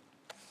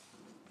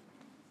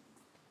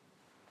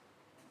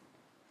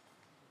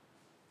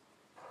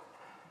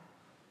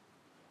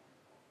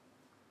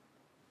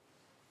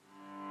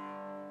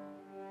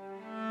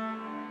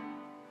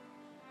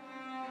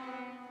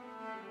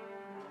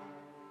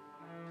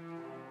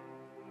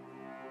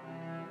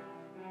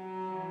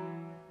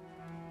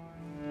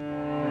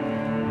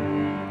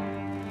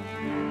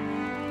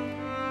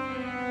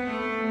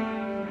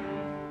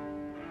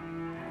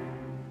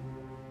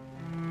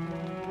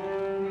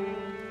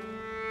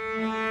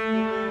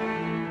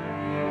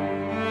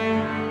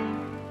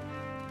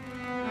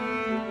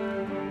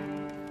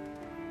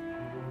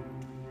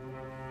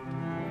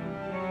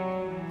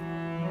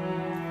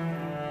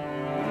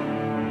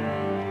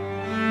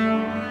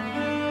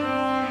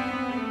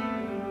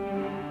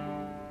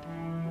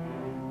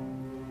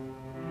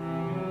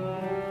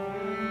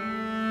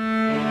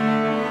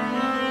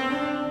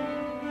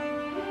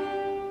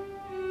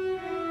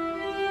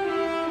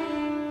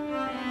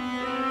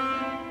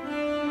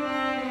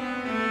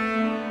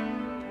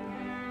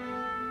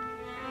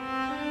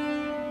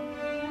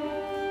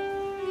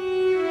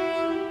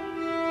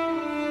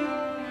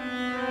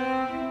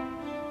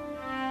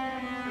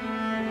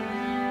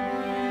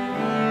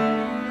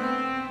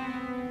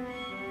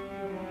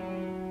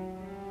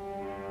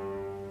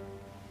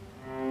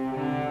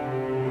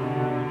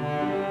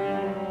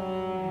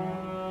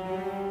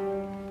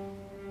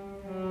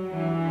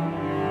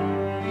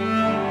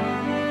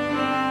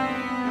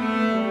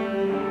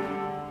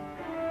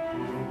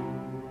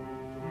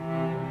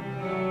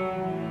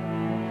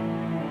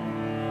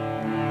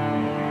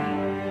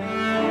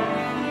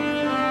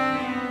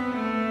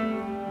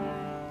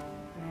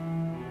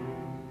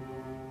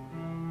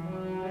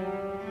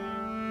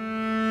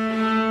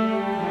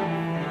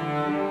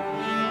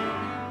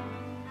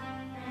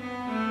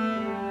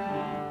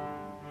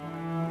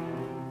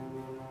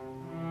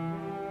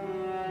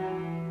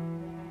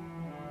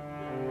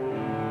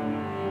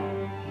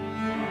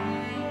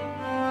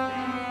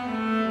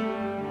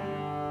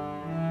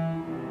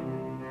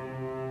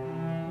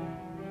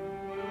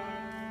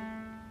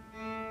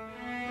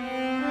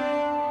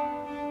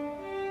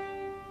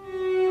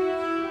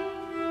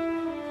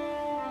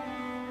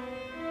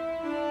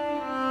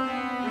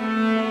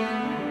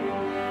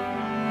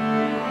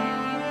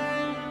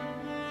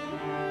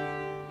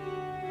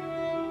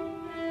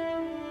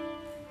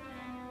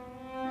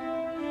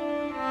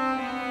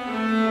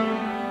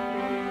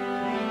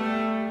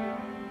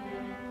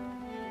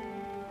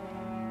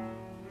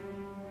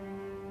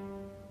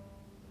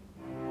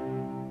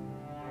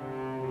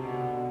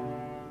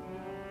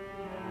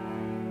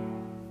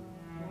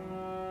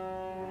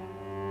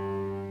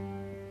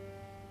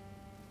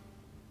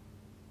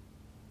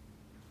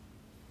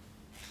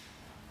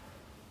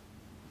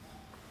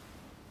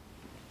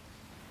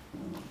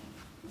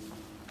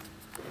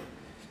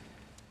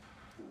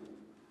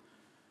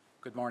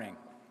 Good morning.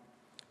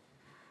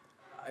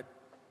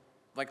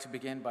 I'd like to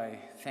begin by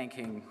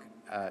thanking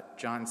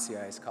John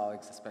CI's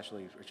colleagues,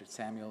 especially Richard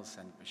Samuels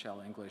and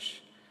Michelle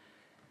English,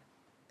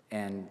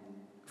 and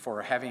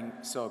for having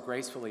so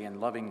gracefully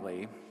and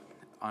lovingly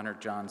honored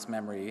John's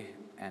memory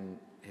and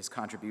his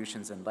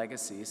contributions and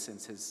legacy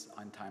since his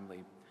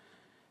untimely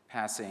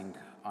passing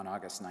on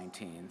August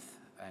 19th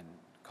and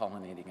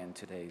culminating in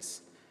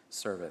today's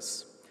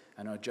service.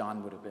 I know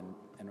John would have been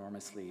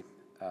enormously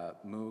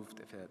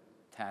moved, if a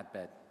tad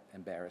bit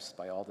embarrassed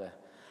by all the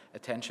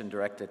attention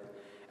directed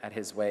at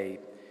his way.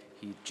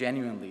 He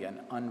genuinely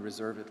and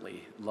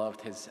unreservedly loved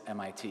his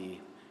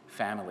MIT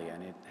family,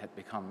 and it had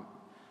become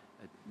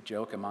a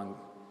joke among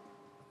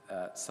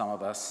some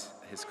of us,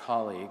 his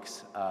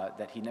colleagues,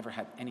 that he never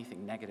had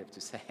anything negative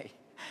to say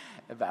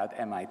about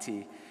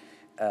MIT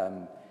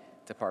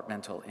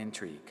departmental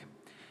intrigue.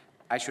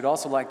 I should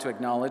also like to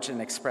acknowledge and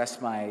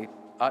express my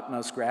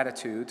utmost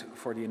gratitude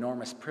for the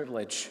enormous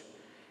privilege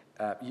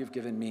you've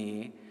given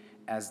me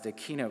as the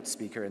keynote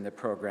speaker in the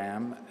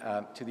program,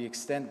 to the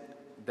extent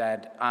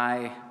that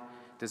I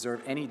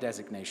deserve any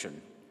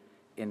designation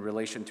in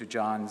relation to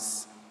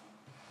John's,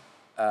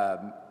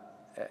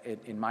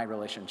 in my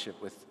relationship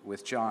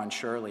with John.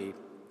 Surely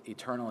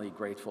eternally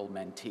grateful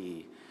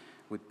mentee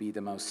would be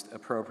the most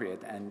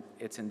appropriate, and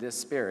it's in this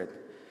spirit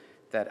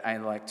that I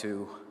like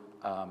to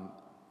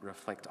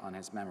reflect on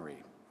his memory.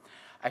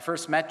 I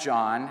first met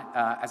John,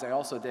 as I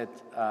also did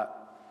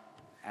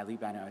Ali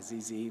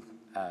Banuazizi,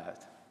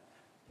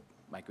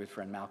 my good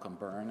friend Malcolm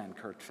Byrne and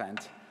Kurt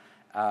Fent,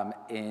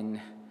 in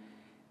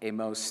a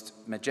most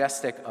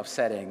majestic of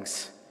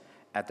settings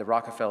at the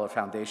Rockefeller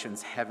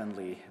Foundation's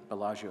heavenly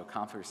Bellagio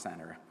Conference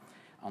Center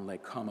on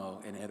Lake Como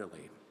in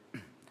Italy.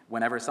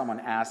 Whenever someone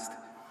asked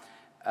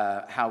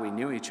how we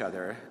knew each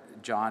other,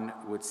 John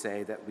would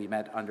say that we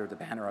met under the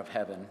banner of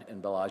heaven in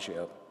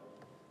Bellagio.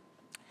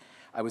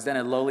 I was then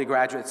a lowly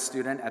graduate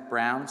student at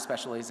Brown,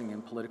 specializing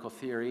in political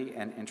theory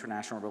and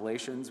international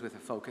relations with a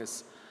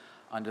focus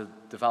on the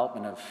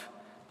development of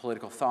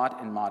political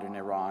thought in modern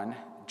Iran.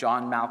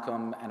 John,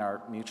 Malcolm, and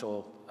our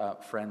mutual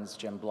friends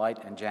Jim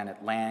Blight and Janet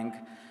Lang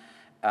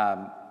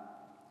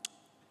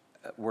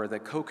were the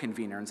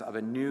co-conveners of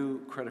a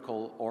new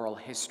critical oral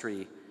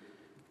history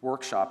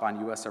workshop on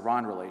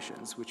U.S.-Iran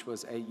relations, which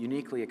was a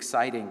uniquely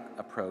exciting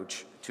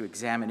approach to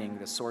examining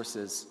the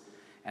sources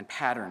and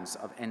patterns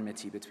of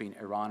enmity between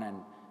Iran and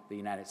the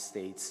United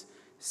States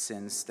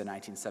since the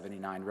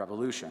 1979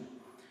 revolution,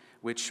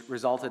 which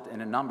resulted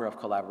in a number of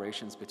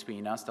collaborations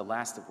between us, the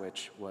last of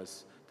which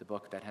was the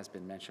book that has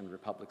been mentioned,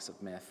 Republics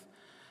of Myth,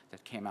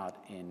 that came out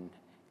in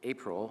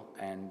April,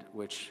 and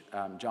which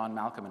John,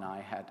 Malcolm, and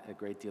I had a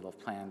great deal of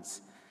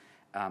plans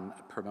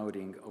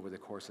promoting over the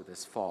course of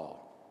this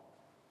fall.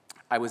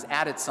 I was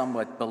added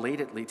somewhat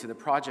belatedly to the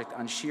project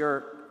on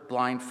sheer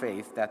blind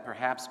faith that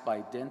perhaps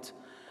by dint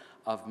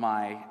of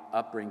my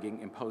upbringing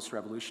in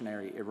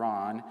post-revolutionary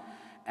Iran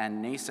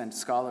and nascent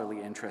scholarly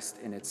interest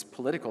in its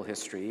political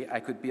history, I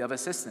could be of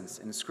assistance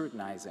in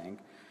scrutinizing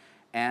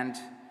and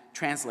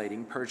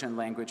translating Persian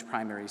language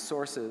primary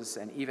sources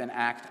and even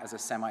act as a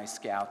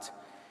semi-scout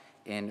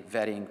in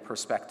vetting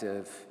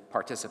prospective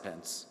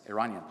participants,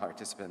 Iranian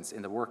participants,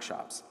 in the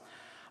workshops.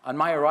 On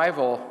my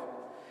arrival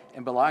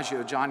in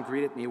Bellagio, John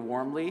greeted me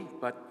warmly,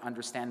 but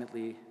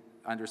understandably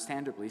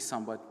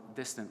somewhat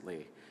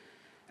distantly.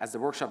 As the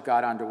workshop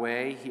got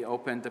underway, he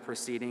opened the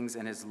proceedings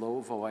in his low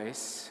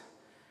voice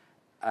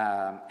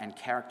and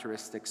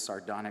characteristic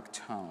sardonic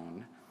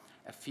tone.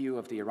 A few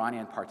of the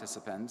Iranian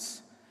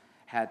participants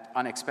had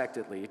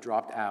unexpectedly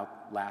dropped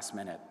out last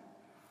minute.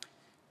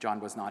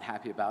 John was not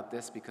happy about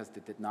this because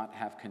they did not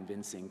have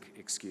convincing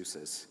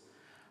excuses.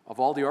 Of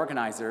all the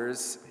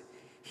organizers,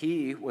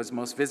 he was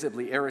most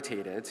visibly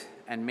irritated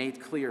and made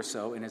clear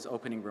so in his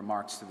opening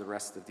remarks to the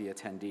rest of the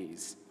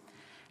attendees.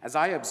 As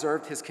I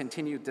observed his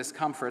continued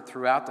discomfort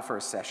throughout the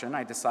first session,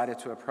 I decided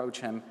to approach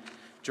him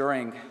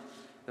during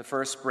the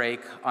first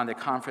break on the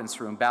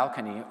conference room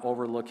balcony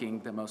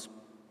overlooking the most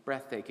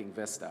breathtaking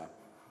vista.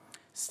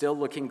 Still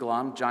looking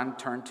glum, John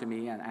turned to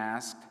me and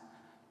asked,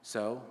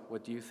 "So,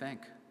 what do you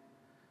think?"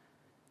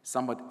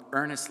 Somewhat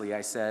earnestly, I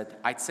said,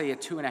 "I'd say a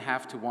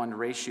 2.5 to 1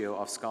 ratio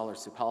of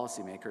scholars to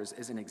policymakers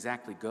isn't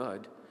exactly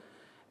good,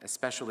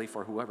 especially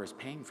for whoever's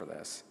paying for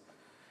this."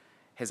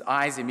 His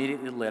eyes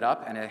immediately lit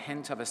up and a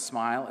hint of a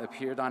smile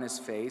appeared on his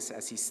face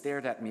as he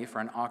stared at me for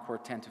an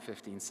awkward 10 to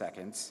 15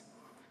 seconds,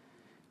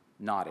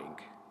 nodding.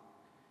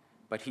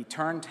 But he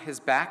turned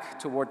his back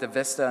toward the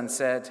vista and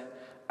said,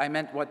 "I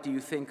meant, what do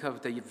you think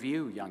of the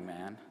view, young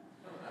man?"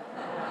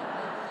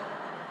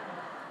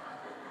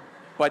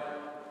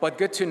 But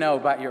good to know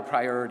about your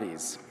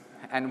priorities.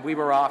 And we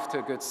were off to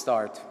a good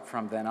start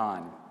from then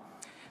on.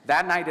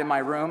 That night in my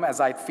room,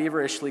 as I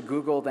feverishly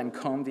Googled and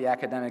combed the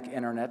academic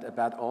internet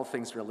about all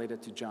things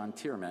related to John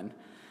Tirman,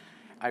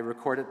 I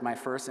recorded my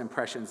first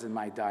impressions in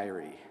my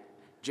diary.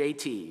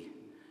 JT,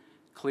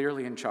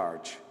 clearly in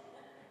charge,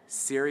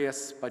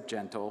 serious but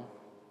gentle,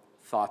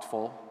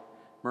 thoughtful,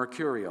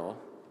 mercurial,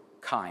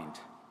 kind,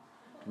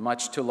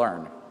 much to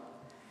learn.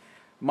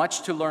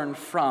 Much to learn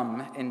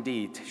from,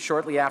 indeed.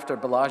 Shortly after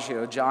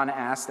Bellagio, John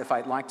asked if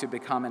I'd like to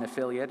become an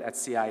affiliate at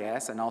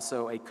CIS and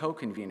also a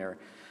co-convener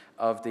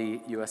of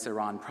the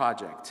US-Iran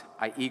project.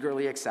 I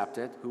eagerly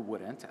accepted, who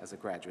wouldn't, as a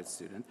graduate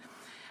student.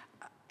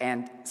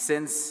 And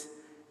since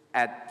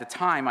at the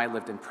time I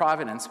lived in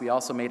Providence, we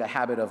also made a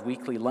habit of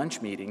weekly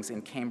lunch meetings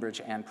in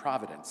Cambridge and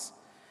Providence.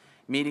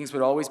 Meetings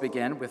would always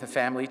begin with a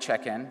family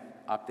check-in,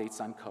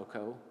 updates on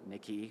Coco,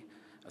 Nikki,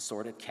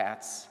 assorted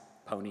cats,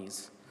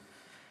 ponies.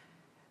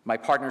 My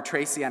partner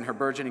Tracy and her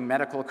burgeoning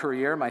medical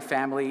career, my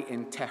family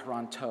in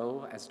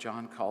Toronto, as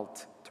John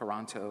called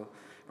Toronto,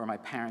 where my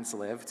parents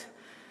lived,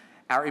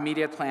 our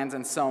immediate plans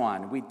and so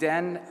on. We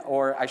then,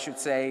 or I should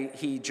say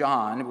he,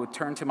 John, would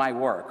turn to my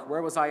work.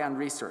 Where was I on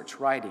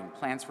research, writing,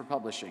 plans for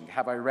publishing?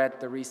 Have I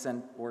read the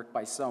recent work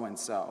by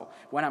so-and-so?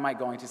 When am I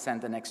going to send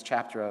the next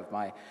chapter of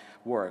my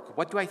work?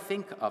 What do I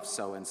think of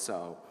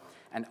so-and-so?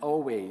 And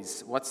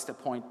always, what's the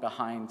point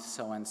behind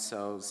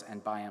so-and-so's,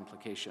 and by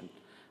implication,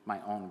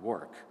 my own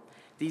work?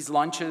 These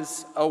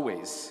lunches,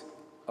 always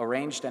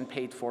arranged and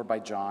paid for by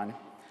John,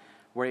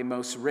 were a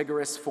most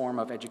rigorous form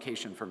of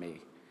education for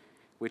me,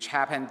 which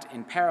happened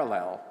in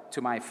parallel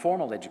to my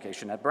formal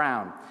education at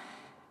Brown.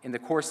 In the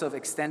course of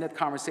extended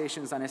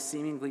conversations on a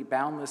seemingly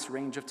boundless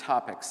range of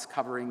topics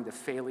covering the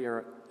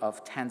failure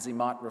of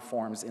Tanzimat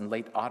reforms in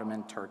late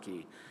Ottoman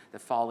Turkey, the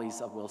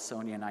follies of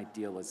Wilsonian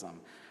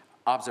idealism,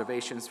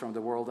 observations from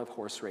the world of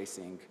horse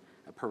racing,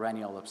 a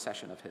perennial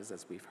obsession of his,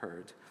 as we've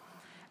heard,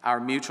 our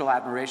mutual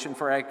admiration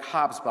for Eric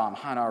Hobsbawm,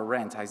 Hannah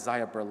Arendt,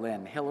 Isaiah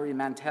Berlin, Hilary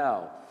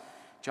Mantel,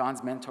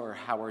 John's mentor,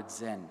 Howard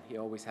Zinn. He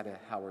always had a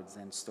Howard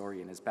Zinn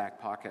story in his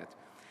back pocket.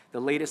 The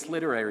latest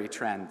literary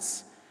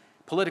trends,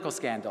 political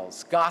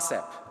scandals,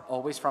 gossip,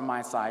 always from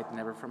my side,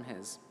 never from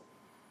his.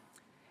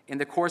 In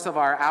the course of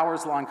our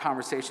hours-long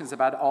conversations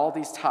about all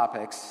these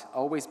topics,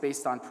 always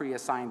based on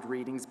pre-assigned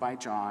readings by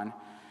John,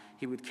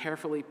 he would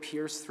carefully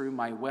pierce through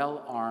my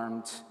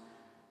well-armed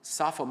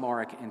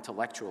sophomoric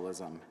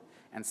intellectualism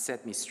and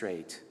set me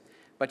straight.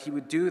 But he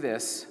would do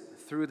this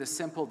through the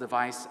simple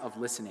device of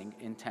listening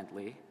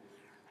intently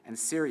and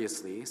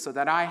seriously, so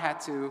that I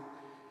had to,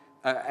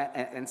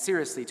 and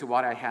seriously to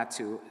what I had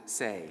to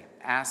say,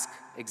 ask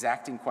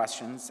exacting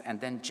questions,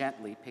 and then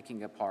gently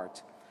picking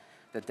apart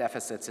the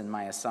deficits in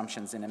my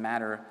assumptions in a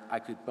manner I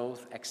could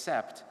both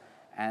accept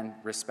and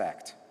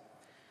respect.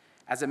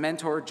 As a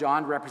mentor,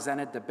 John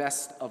represented the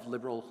best of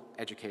liberal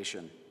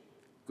education: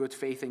 good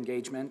faith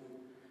engagement,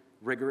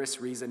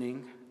 rigorous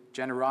reasoning,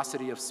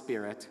 generosity of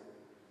spirit,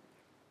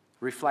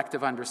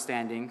 reflective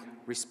understanding,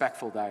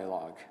 respectful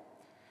dialogue.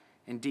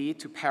 Indeed,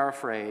 to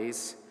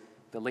paraphrase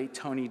the late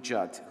Tony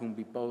Judd, whom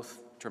we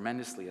both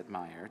tremendously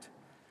admired,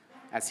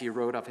 as he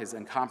wrote of his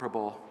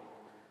incomparable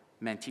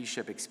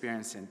menteeship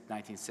experience in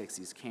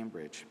 1960s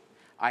Cambridge,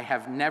 I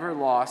have never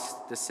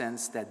lost the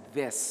sense that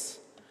this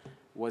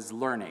was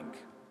learning,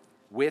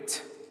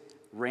 wit,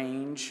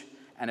 range,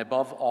 and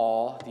above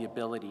all, the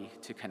ability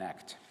to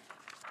connect.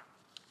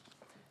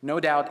 No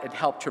doubt it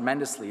helped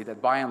tremendously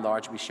that by and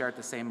large we shared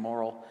the same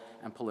moral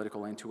and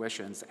political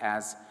intuitions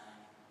as,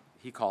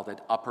 he called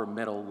it, upper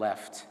middle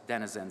left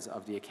denizens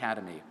of the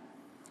academy.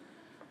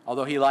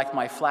 Although he liked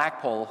my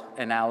flagpole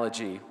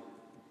analogy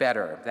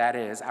better, that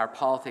is, our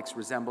politics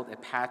resembled a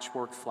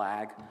patchwork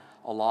flag,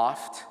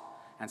 aloft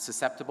and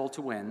susceptible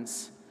to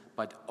winds,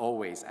 but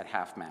always at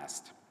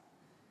half-mast.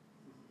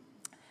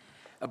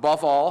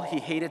 Above all, he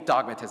hated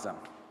dogmatism.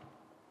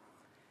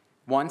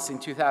 Once in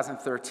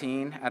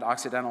 2013 at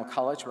Occidental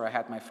College, where I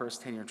had my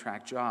first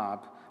tenure-track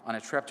job, on a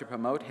trip to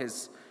promote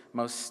his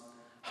most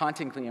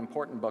hauntingly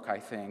important book, I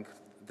think,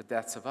 The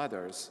Deaths of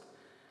Others,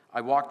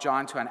 I walked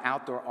John to an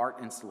outdoor art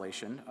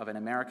installation of an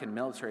American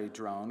military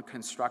drone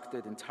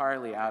constructed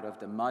entirely out of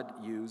the mud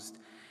used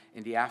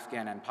in the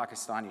Afghan and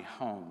Pakistani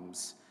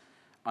homes,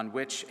 on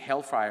which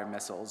Hellfire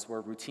missiles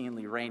were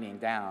routinely raining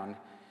down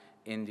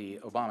in the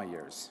Obama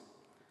years.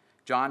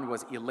 John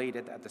was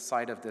elated at the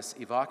sight of this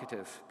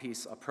evocative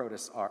piece of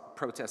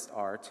protest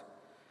art.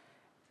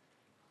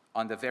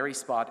 On the very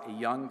spot, a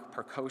young,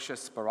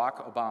 precocious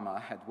Barack Obama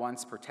had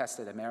once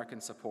protested American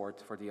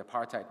support for the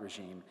apartheid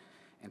regime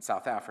in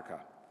South Africa.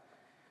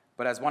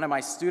 But as one of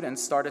my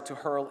students started to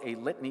hurl a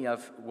litany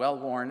of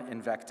well-worn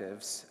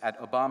invectives at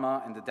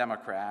Obama and the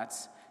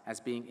Democrats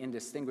as being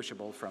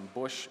indistinguishable from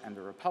Bush and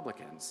the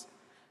Republicans,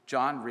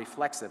 John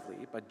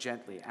reflexively but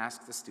gently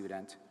asked the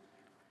student,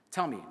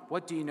 "Tell me,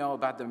 what do you know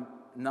about the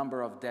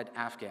number of dead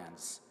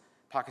Afghans,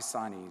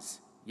 Pakistanis,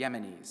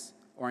 Yemenis,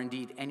 or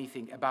indeed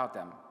anything about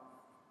them?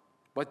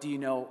 What do you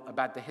know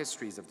about the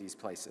histories of these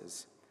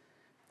places?"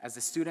 As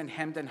the student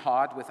hemmed and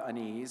hawed with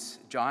unease,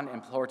 John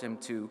implored him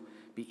to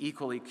be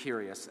equally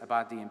curious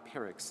about the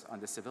empirics on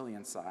the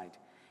civilian side.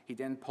 He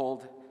then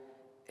pulled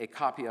a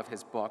copy of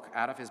his book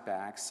out of his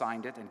bag,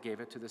 signed it, and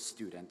gave it to the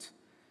student.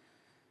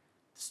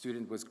 The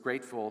student was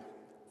grateful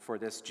for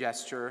this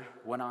gesture,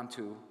 went on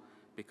to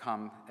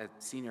become a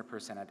senior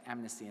person at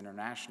Amnesty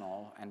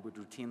International, and would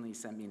routinely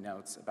send me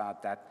notes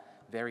about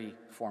that very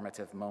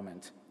formative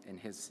moment in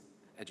his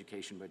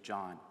education with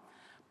John.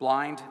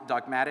 Blind,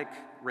 dogmatic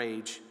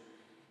rage,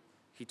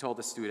 he told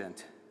the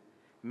student,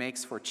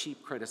 makes for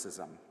cheap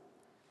criticism,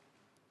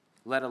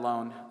 let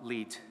alone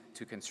lead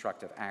to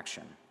constructive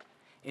action.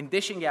 In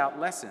dishing out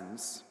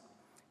lessons,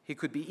 he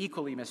could be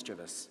equally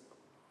mischievous.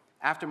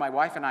 After my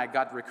wife and I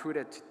got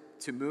recruited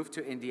to move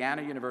to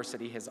Indiana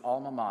University, his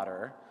alma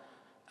mater,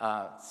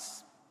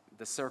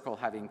 the circle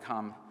having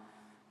come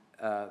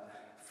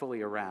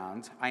fully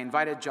around, I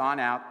invited John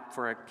out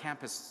for a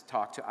campus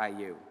talk to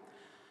IU.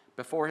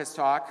 Before his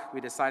talk,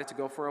 we decided to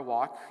go for a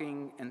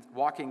walking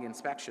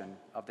inspection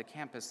of the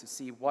campus to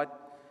see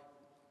what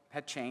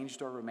had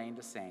changed or remained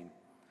the same.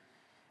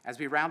 As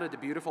we rounded the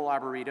beautiful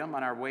arboretum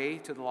on our way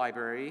to the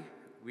library,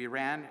 we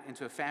ran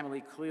into a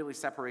family clearly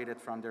separated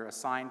from their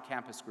assigned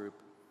campus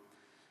group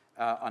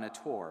on a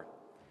tour.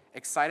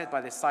 Excited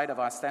by the sight of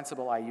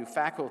ostensible IU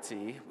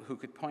faculty who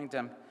could point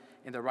them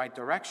in the right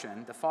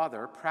direction, the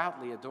father,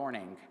 proudly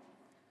adorning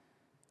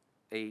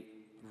a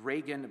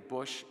Reagan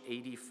Bush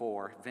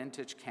 '84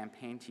 vintage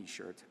campaign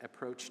t-shirt,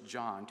 approached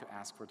John to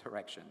ask for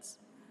directions.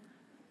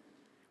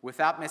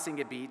 Without missing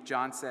a beat,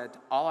 John said,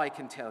 "All I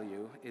can tell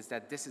you is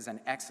that this is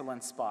an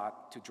excellent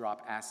spot to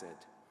drop acid.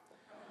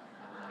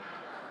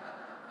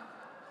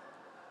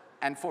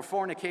 And for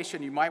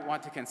fornication, you might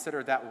want to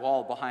consider that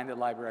wall behind the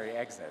library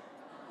exit."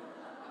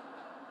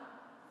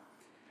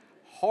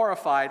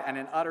 Horrified and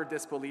in utter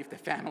disbelief, the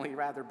family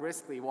rather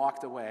briskly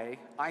walked away.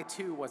 I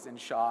too was in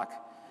shock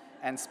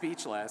and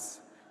speechless.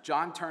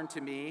 John turned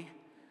to me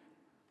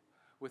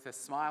with a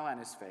smile on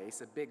his face,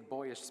 a big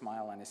boyish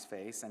smile on his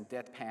face, and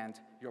deadpanned,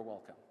 "You're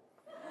welcome."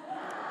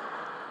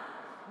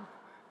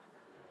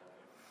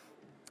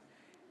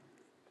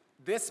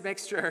 This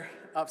mixture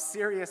of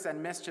serious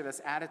and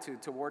mischievous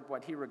attitude toward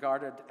what he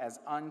regarded as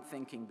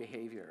unthinking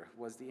behavior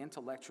was the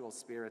intellectual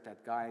spirit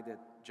that guided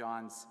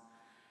John's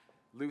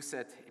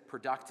lucid,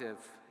 productive,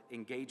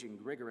 engaging,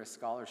 rigorous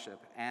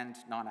scholarship and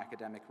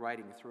non-academic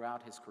writing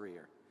throughout his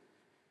career.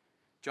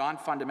 John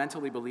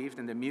fundamentally believed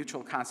in the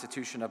mutual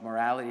constitution of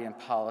morality and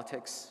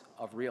politics,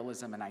 of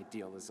realism and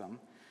idealism,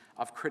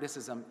 of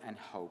criticism and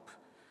hope,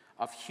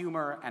 of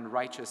humor and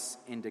righteous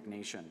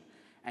indignation,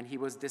 and he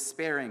was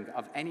despairing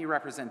of any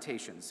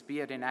representations, be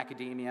it in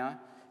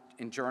academia,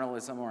 in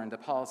journalism, or in the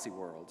policy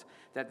world,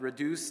 that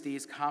reduce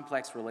these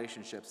complex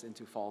relationships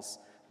into false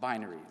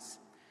binaries.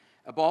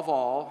 Above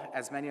all,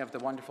 as many of the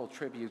wonderful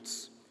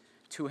tributes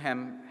to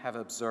him have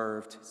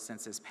observed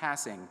since his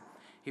passing,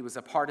 he was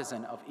a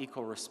partisan of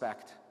equal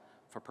respect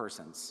for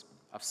persons,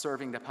 of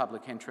serving the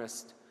public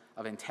interest,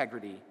 of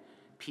integrity,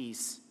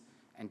 peace,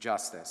 and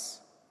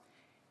justice.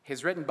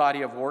 His written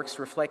body of works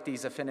reflect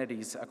these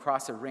affinities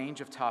across a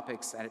range of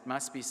topics, and it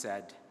must be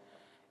said,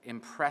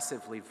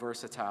 impressively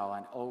versatile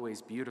and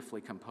always beautifully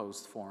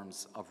composed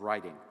forms of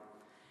writing.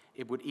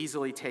 It would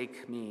easily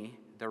take me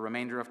the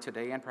remainder of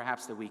today and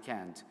perhaps the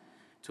weekend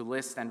to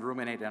list and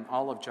ruminate on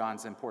all of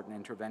John's important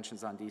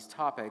interventions on these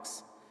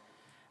topics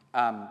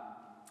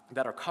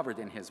that are covered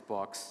in his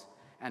books,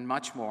 and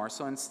much more.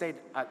 So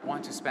instead, I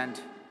want to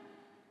spend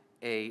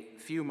a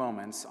few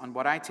moments on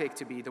what I take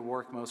to be the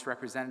work most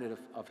representative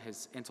of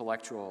his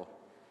intellectual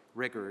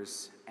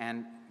rigors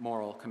and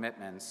moral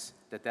commitments,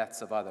 The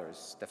Deaths of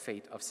Others, The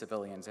Fate of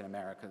Civilians in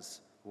America's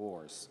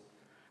Wars,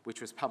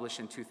 which was published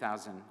in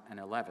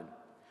 2011.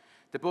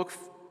 The book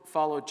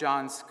followed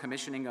John's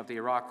commissioning of the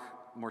Iraq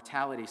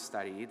mortality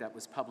study that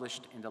was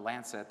published in The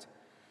Lancet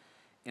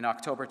in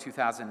October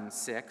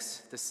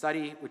 2006. The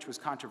study, which was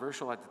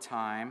controversial at the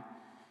time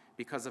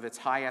because of its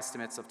high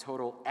estimates of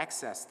total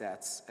excess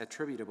deaths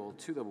attributable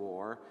to the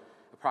war,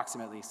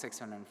 approximately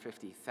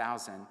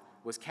 650,000,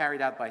 was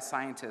carried out by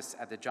scientists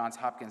at the Johns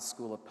Hopkins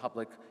School of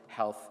Public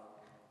Health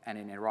and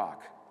in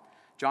Iraq.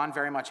 John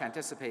very much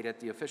anticipated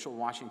the official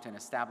Washington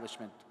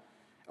establishment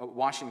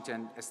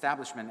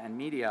and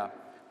media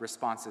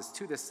responses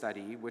to this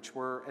study, which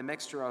were a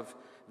mixture of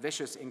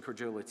vicious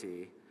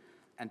incredulity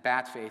and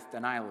bad faith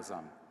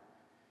denialism.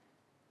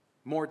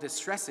 More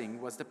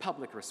distressing was the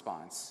public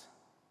response: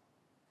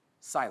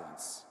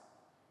 silence.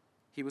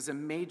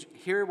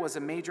 Here was a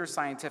major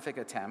scientific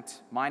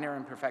attempt, minor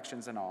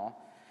imperfections and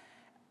all,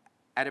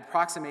 at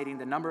approximating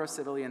the number of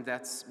civilian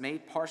deaths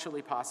made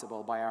partially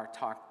possible by our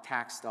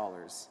tax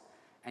dollars,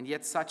 and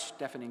yet such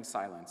deafening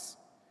silence.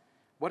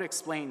 What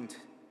explained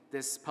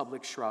this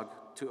public shrug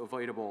to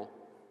avoidable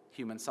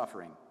human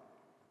suffering?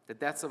 The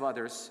deaths of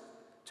others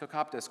took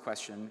up this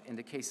question in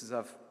the cases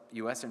of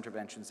US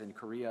interventions in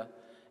Korea,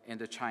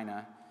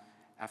 Indochina,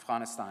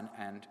 Afghanistan,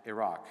 and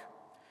Iraq.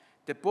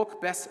 The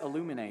book best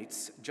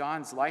illuminates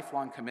John's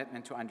lifelong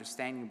commitment to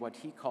understanding what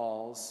he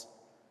calls,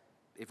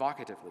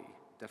 evocatively,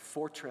 the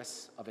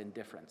fortress of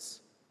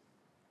indifference.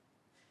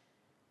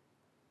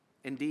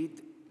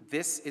 Indeed,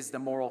 this is the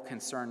moral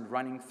concern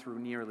running through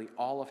nearly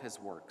all of his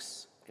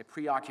works, a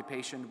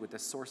preoccupation with the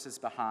sources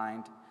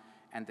behind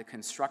and the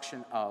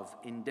construction of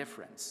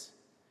indifference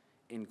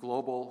in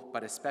global,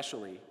 but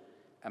especially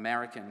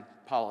American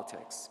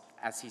politics.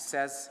 As he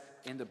says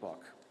in the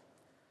book,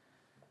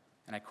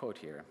 and I quote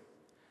here,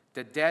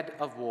 "The dead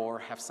of war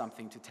have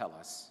something to tell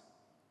us.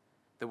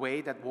 The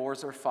way that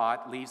wars are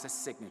fought leaves a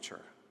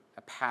signature,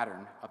 a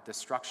pattern of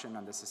destruction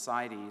on the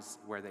societies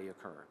where they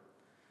occur.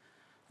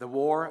 The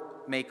war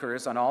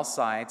makers on all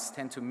sides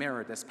tend to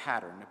mirror this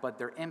pattern, but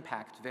their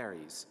impact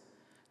varies.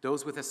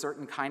 Those with a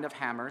certain kind of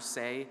hammer,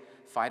 say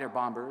fighter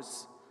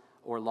bombers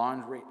or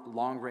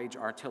long-range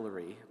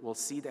artillery, will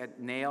see that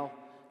nail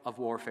of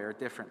warfare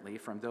differently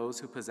from those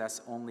who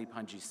possess only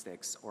punji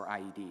sticks or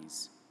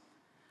IEDs.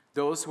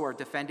 Those who are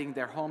defending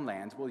their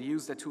homeland will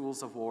use the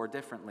tools of war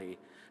differently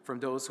from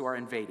those who are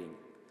invading,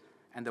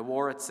 and the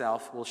war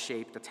itself will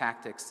shape the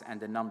tactics and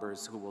the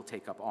numbers who will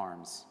take up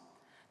arms.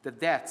 The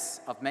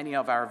deaths of many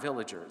of our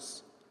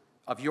villagers,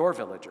 of your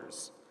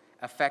villagers,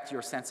 affect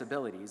your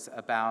sensibilities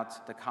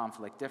about the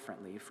conflict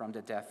differently from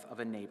the death of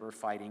a neighbor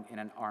fighting in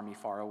an army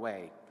far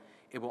away.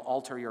 It will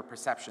alter your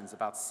perceptions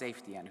about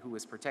safety and who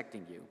is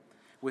protecting you,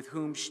 with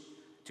whom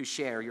to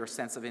share your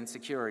sense of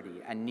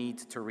insecurity and need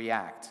to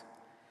react,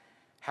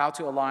 how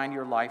to align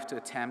your life to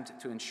attempt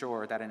to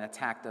ensure that an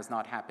attack does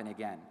not happen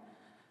again.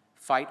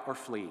 Fight or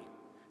flee.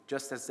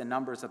 Just as the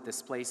numbers of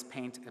displaced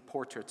paint a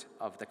portrait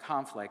of the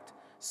conflict,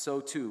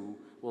 so too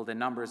will the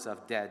numbers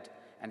of dead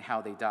and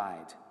how they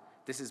died.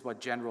 This is what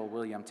General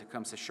William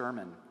Tecumseh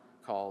Sherman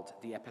called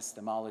the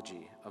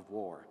epistemology of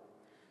war.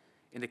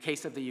 In the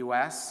case of the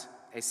US,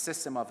 a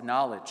system of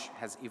knowledge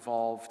has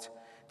evolved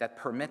that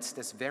permits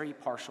this very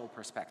partial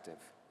perspective.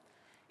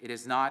 It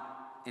is not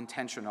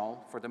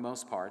intentional for the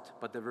most part,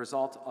 but the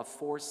result of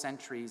 4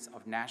 centuries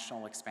of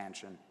national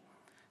expansion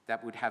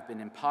that would have been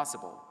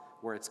impossible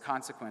were its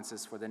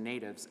consequences for the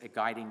natives a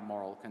guiding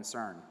moral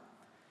concern.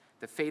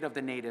 The fate of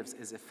the natives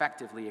is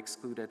effectively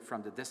excluded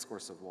from the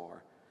discourse of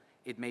war.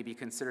 It may be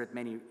considered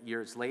many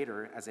years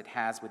later, as it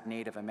has with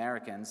Native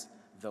Americans,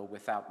 though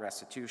without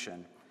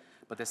restitution.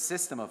 But the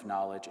system of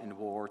knowledge in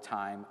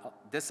wartime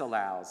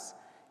disallows,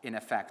 in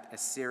effect, a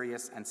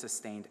serious and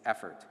sustained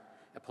effort,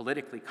 a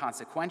politically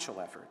consequential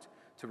effort,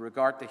 to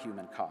regard the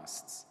human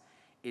costs.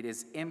 It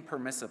is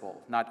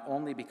impermissible, not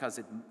only because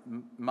it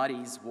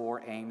muddies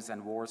war aims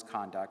and war's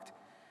conduct,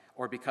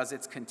 or because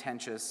it's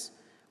contentious,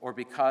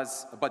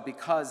 but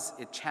because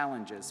it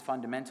challenges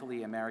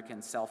fundamentally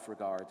American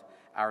self-regard,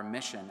 our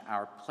mission,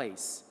 our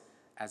place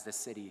as the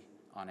city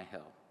on a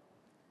hill.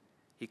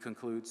 He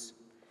concludes,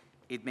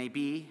 "It may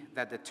be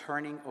that the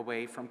turning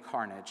away from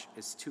carnage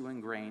is too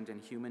ingrained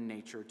in human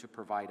nature to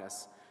provide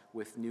us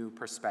with new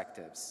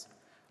perspectives.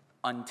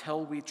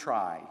 Until we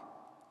try,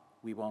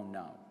 we won't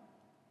know.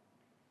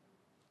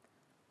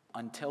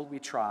 Until we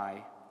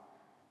try,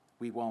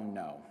 we won't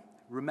know."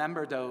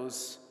 Remember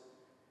those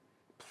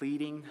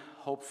pleading,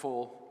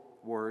 hopeful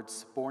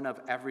words born of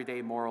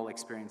everyday moral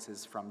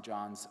experiences from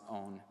John's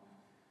own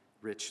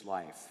rich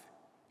life.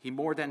 He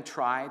more than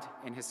tried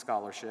in his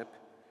scholarship,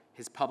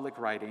 his public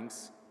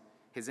writings,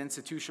 his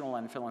institutional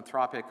and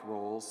philanthropic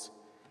roles,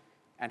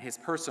 and his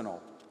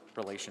personal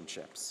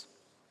relationships.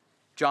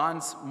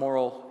 John's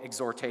moral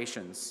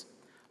exhortations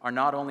are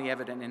not only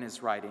evident in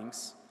his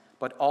writings,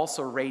 but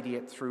also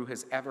radiate through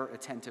his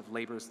ever-attentive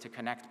labors to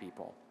connect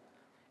people,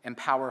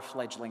 empower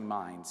fledgling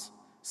minds,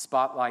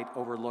 spotlight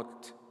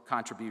overlooked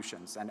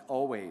contributions, and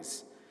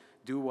always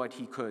do what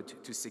he could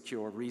to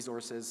secure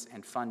resources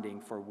and funding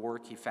for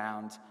work he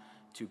found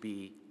to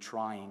be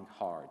trying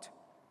hard.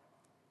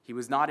 He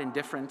was not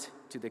indifferent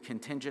to the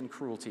contingent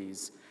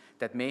cruelties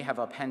that may have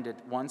upended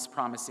once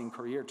promising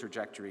career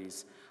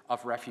trajectories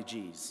of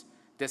refugees,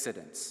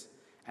 dissidents,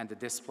 and the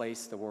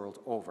displaced the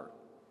world over.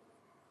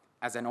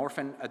 As an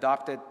orphan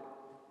adopted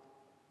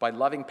by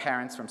loving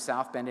parents from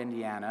South Bend,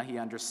 Indiana, he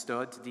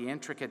understood the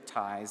intricate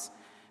ties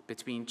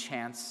between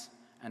chance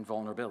and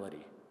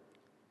vulnerability.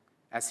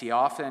 As he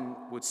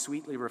often would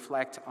sweetly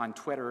reflect on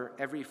Twitter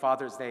every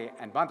Father's Day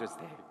and Mother's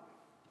Day,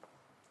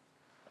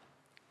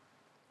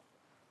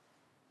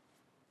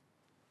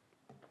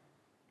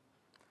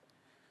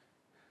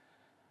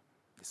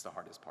 this is the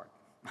hardest part.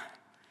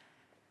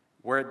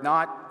 Were it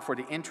not for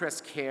the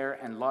interest, care,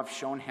 and love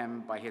shown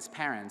him by his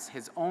parents,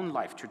 his own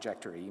life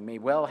trajectory may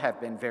well have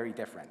been very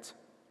different.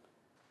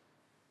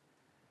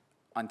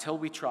 Until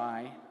we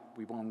try,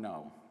 we won't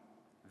know.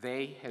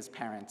 They, his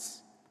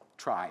parents,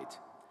 tried,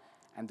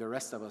 and the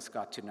rest of us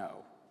got to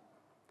know.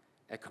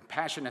 A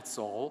compassionate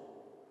soul,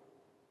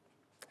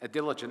 a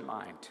diligent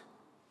mind,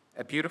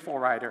 a beautiful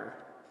writer,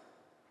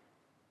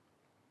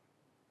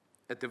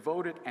 a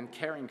devoted and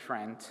caring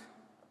friend,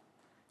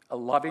 a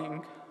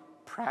loving,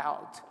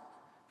 proud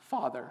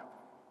father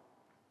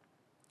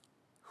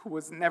who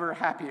was never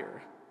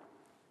happier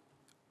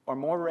or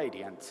more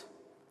radiant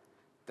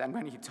than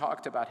when he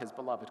talked about his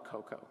beloved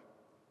Coco.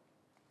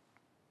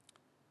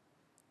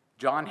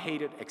 John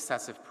hated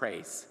excessive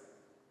praise.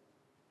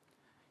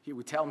 He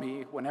would tell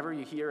me, whenever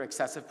you hear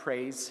excessive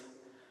praise,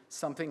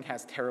 something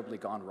has terribly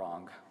gone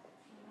wrong.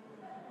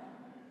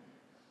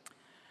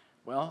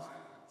 Well,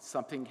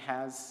 something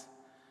has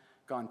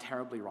gone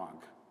terribly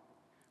wrong.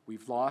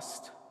 We've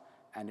lost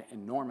an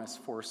enormous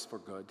force for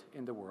good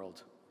in the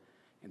world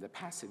in the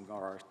passing of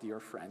our dear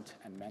friend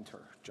and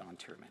mentor, John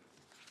Tirman.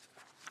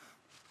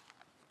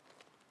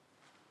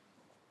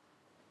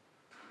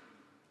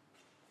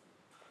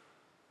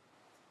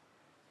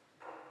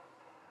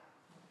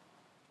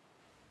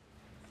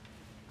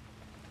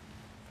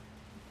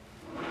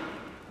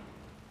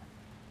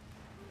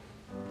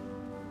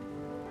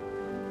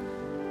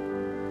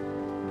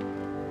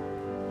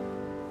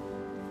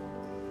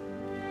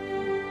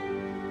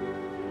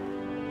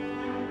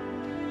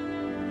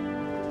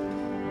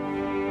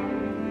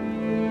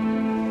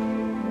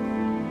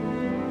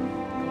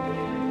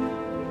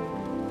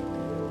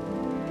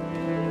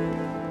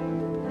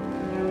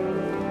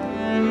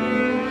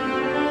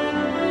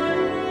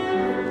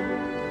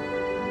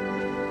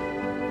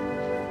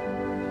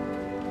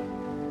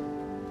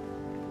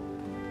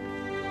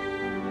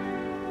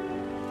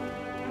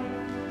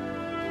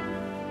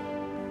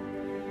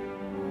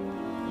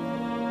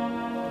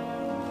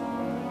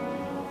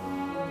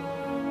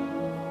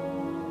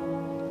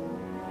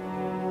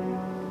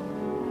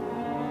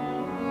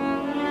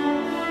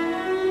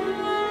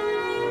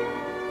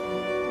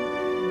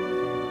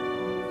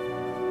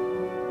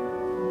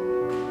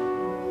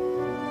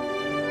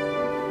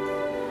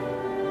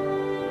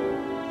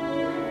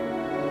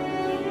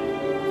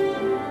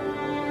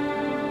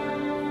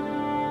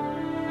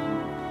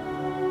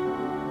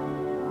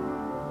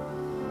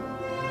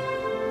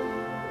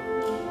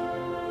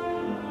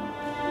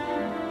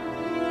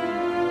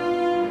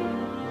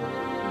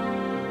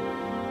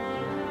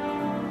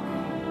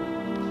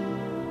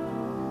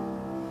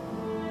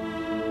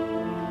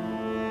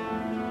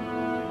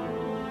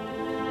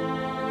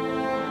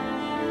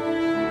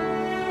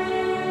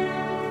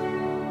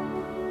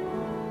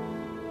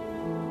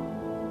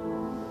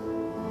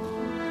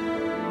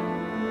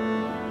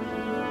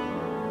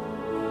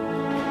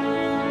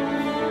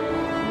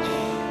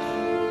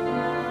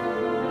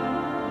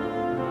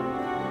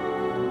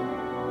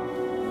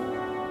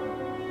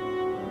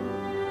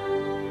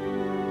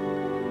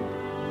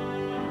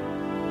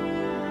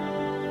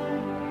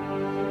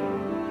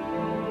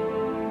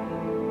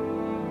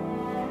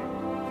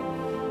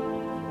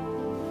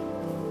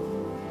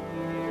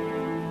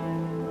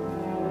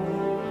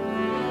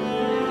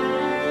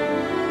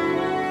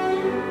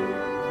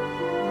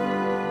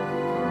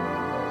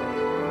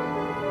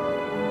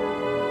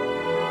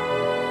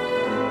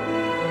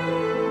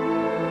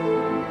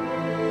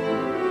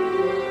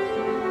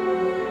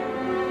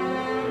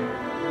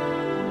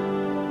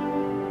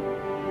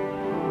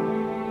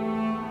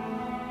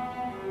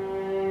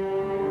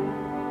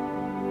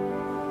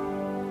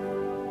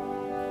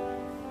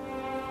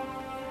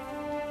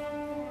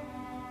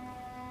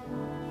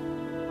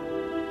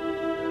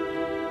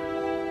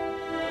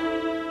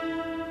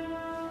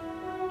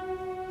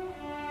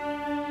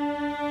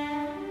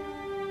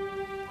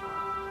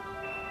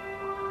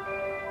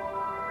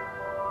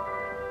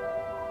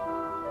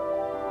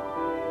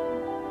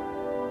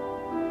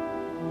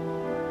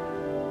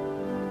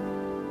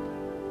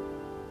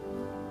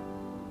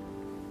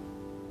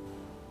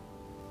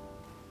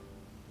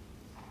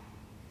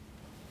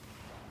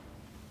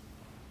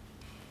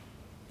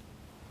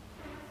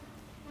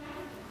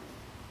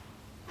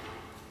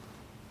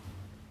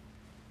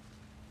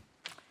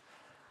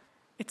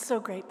 It's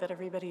so great that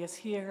everybody is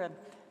here, and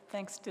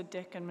thanks to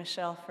Dick and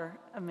Michelle for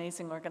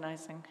amazing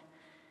organizing.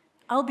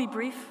 I'll be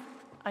brief.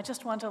 I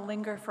just want to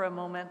linger for a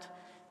moment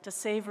to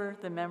savor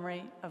the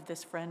memory of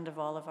this friend of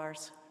all of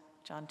ours,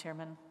 John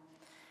Tirman.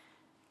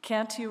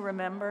 Can't you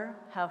remember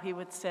how he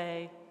would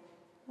say,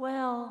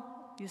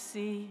 well, you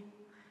see,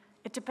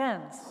 it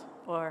depends,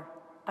 or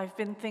I've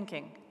been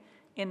thinking,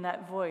 in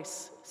that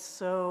voice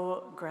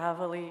so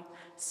gravelly,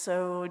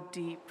 so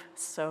deep,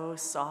 so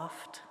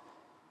soft.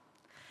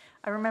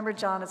 I remember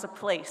John as a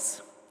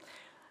place.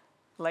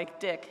 Like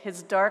Dick,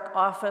 his dark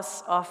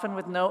office, often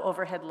with no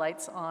overhead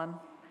lights on.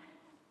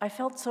 I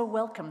felt so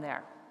welcome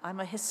there. I'm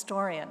a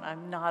historian.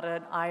 I'm not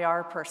an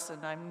IR person.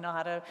 I'm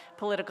not a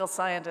political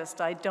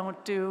scientist. I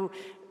don't do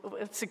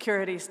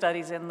security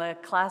studies in the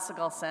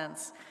classical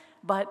sense.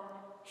 But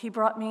he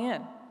brought me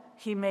in.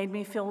 He made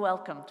me feel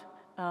welcomed.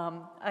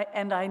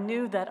 And I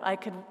knew that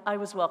I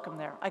was welcome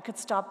there. I could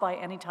stop by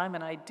any time,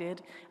 and I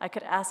did. I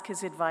could ask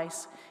his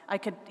advice.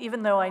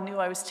 Even though I knew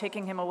I was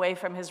taking him away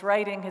from his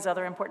writing, his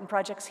other important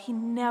projects, he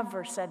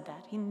never said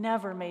that. He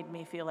never made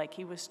me feel like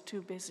he was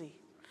too busy.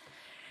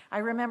 I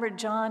remember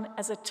John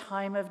as a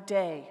time of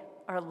day,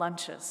 our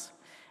lunches,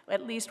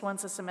 at least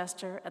once a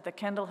semester at the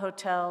Kendall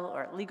Hotel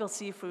or at Legal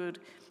Seafood,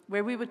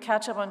 where we would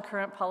catch up on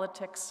current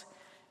politics,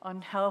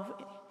 on how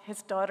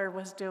his daughter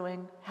was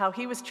doing, how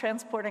he was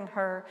transporting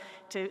her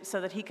so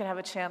that he could have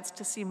a chance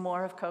to see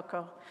more of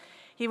Coco.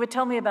 He would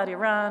tell me about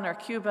Iran or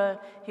Cuba.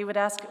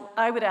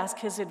 I would ask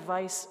his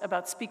advice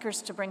about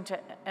speakers to bring to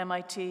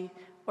MIT,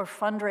 or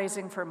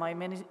fundraising for my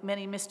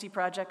many Misty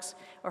projects,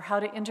 or how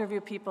to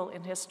interview people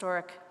in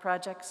historic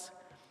projects.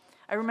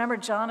 I remember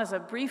John as a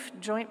brief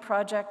joint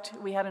project.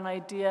 We had an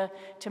idea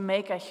to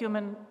make a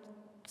human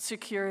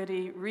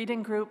security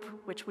reading group,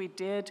 which we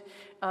did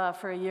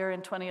for a year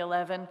in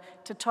 2011,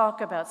 to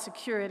talk about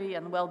security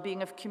and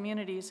well-being of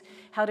communities,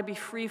 how to be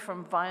free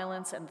from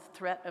violence and the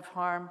threat of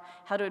harm,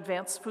 how to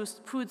advance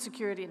food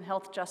security and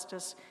health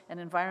justice and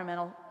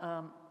environmental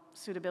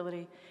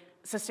sustainability.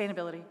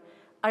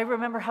 I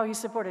remember how he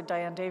supported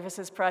Diane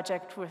Davis's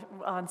project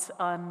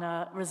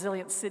on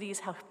resilient cities,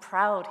 how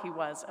proud he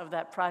was of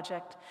that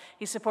project.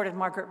 He supported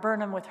Margaret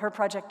Burnham with her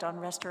project on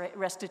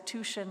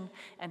restitution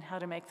and how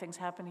to make things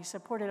happen. He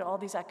supported all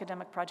these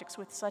academic projects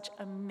with such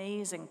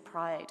amazing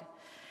pride.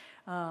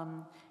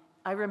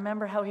 I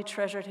remember how he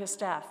treasured his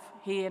staff.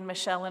 He and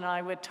Michelle and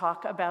I would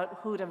talk about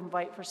who to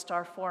invite for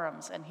star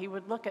forums, and he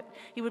would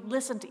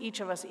listen to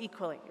each of us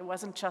equally. It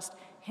wasn't just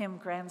him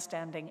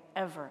grandstanding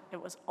ever. It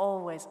was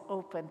always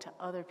open to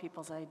other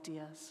people's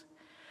ideas.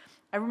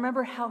 I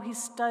remember how he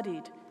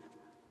studied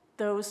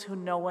those who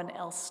no one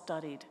else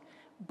studied,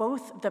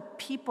 both the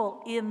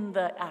people in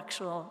the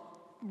actual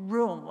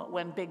room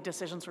when big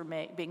decisions were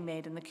being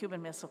made in the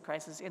Cuban Missile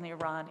Crisis, in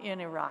Iran, in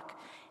Iraq,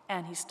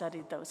 and he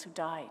studied those who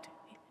died.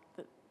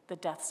 The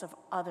deaths of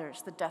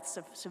others, the deaths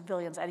of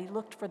civilians, and he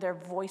looked for their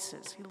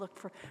voices. He looked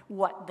for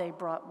what they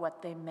brought,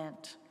 what they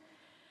meant.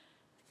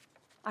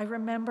 I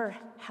remember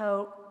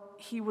how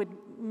he would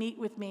meet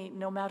with me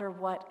no matter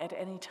what at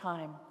any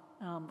time.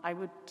 I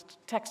would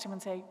text him and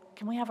say,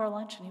 "Can we have our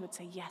lunch?" And he would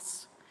say,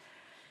 "Yes."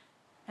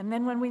 And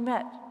then when we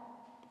met,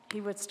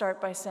 he would start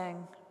by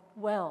saying,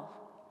 "Well,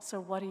 so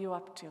what are you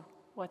up to?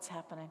 What's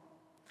happening?"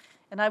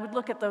 And I would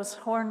look at those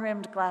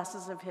horn-rimmed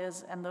glasses of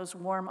his and those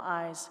warm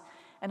eyes,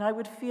 and I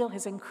would feel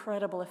his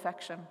incredible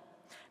affection,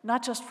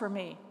 not just for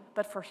me,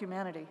 but for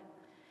humanity.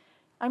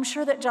 I'm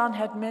sure that John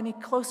had many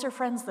closer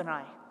friends than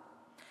I,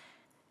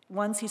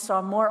 ones he saw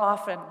more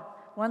often,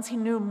 ones he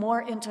knew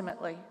more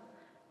intimately.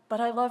 But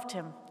I loved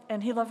him,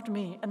 and he loved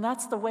me, and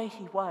that's the way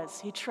he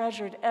was. He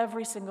treasured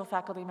every single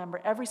faculty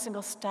member, every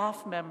single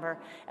staff member,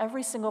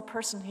 every single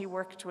person he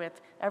worked with,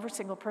 every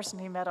single person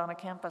he met on a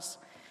campus.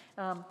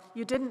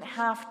 You didn't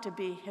have to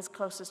be his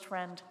closest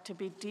friend to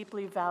be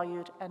deeply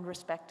valued and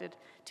respected,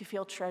 to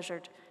feel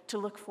treasured, to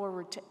look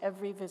forward to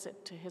every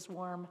visit to his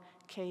warm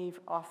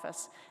cave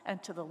office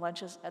and to the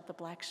lunches at the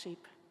Black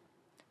Sheep.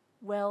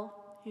 "Well,"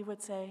 he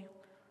would say,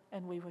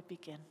 and we would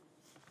begin.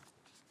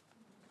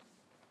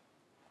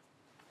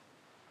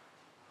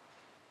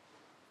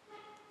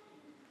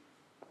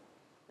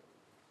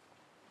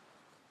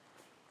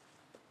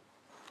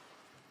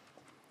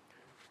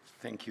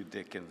 Thank you,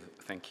 Dick, and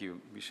thank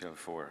you, Michelle,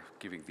 for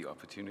giving the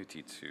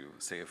opportunity to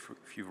say a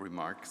few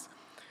remarks.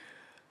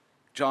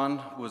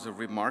 John was a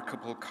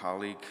remarkable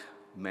colleague,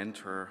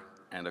 mentor,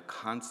 and a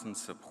constant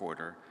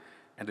supporter,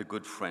 and a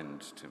good friend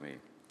to me.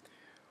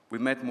 We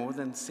met more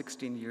than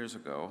 16 years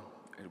ago.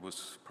 It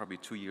was probably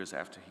 2 years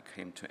after he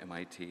came to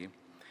MIT,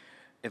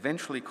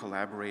 eventually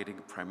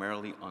collaborating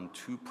primarily on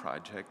two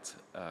projects.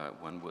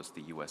 One was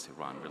the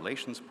US-Iran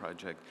Relations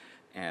Project,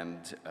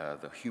 and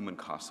the Human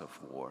Cost of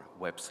War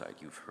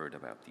website. You've heard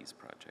about these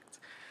projects.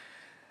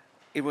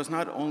 It was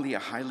not only a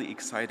highly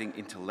exciting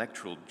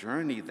intellectual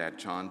journey that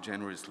John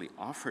generously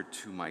offered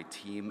to my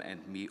team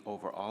and me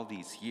over all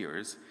these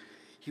years,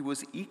 he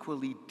was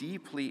equally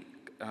deeply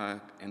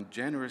and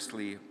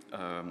generously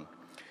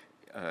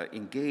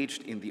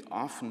engaged in the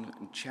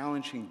often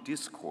challenging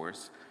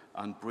discourse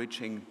on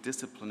bridging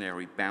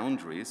disciplinary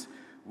boundaries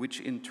which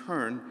in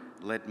turn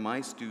led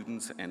my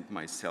students and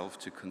myself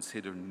to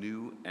consider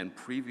new and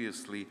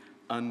previously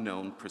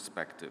unknown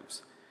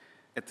perspectives.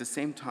 At the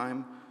same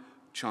time,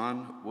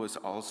 John was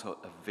also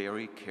a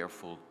very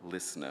careful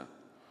listener.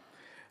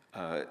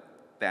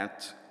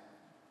 That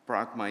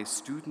brought my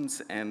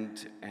students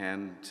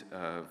and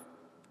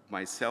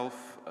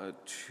myself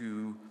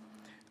to,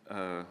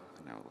 now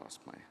I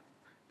lost my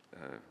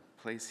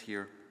place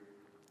here,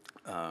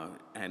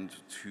 and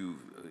to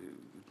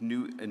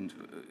new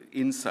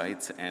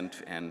insights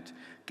and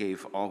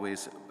gave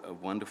always a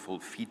wonderful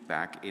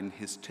feedback in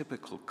his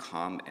typical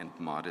calm and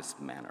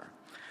modest manner.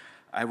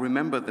 I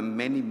remember the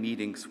many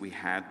meetings we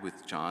had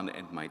with John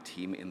and my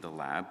team in the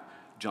lab.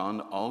 John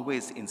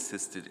always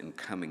insisted in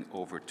coming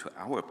over to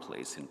our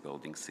place in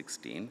Building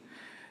 16,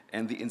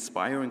 and the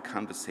inspiring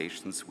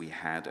conversations we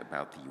had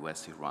about the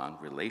US-Iran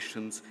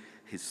relations,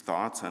 his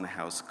thoughts on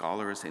how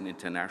scholars in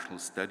international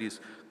studies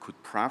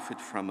could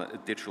profit from a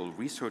digital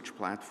research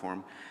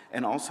platform,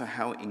 and also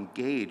how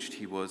engaged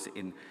he was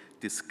in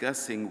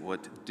discussing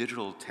what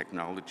digital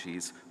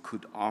technologies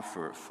could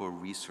offer for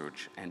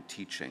research and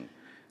teaching.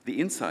 The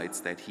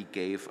insights that he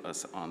gave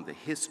us on the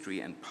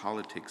history and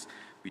politics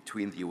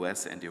between the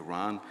US and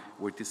Iran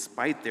were,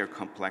 despite their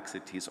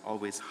complexities,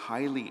 always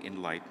highly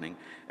enlightening,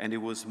 and it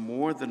was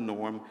more the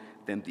norm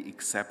than the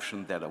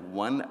exception that a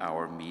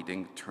 1-hour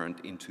meeting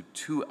turned into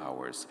 2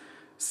 hours,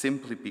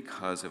 simply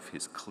because of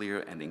his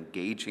clear and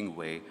engaging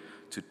way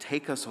to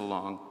take us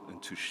along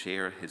and to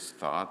share his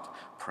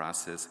thought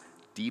process,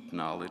 deep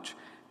knowledge,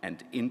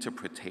 and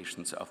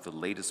interpretations of the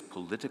latest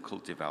political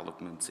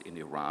developments in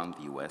Iran,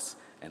 the US,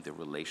 and the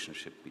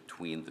relationship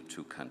between the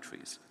two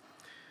countries.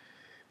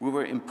 We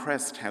were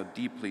impressed how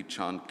deeply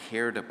John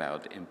cared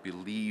about and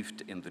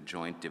believed in the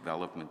joint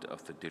development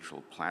of the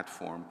digital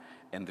platform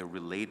and the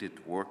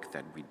related work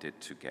that we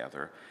did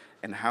together,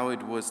 and how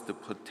it was the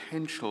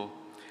potential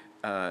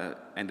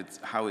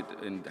how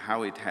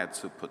it had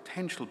the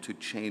potential to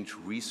change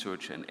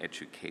research and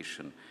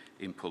education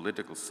in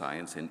political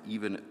science and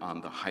even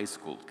on the high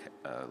school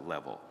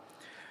level.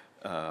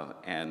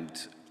 And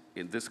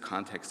in this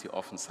context, he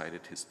often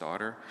cited his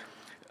daughter,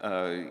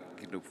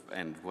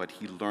 and what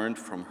he learned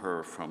from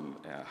her from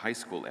high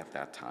school at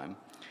that time.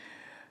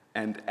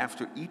 And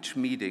after each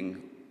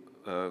meeting,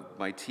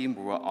 my team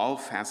were all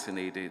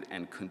fascinated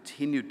and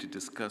continued to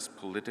discuss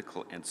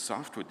political and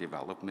software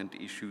development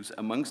issues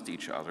amongst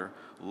each other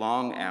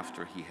long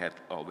after he had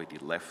already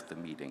left the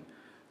meeting.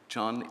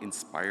 John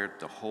inspired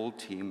the whole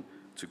team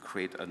to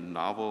create a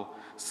novel,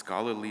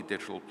 scholarly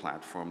digital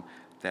platform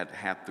that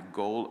had the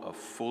goal of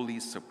fully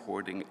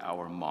supporting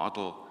our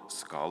model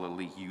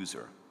scholarly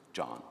user,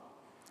 John.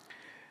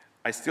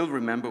 I still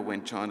remember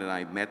when John and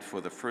I met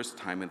for the first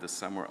time in the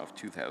summer of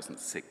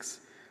 2006.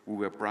 We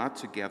were brought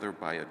together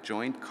by a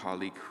joint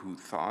colleague who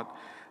thought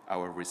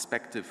our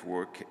respective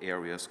work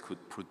areas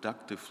could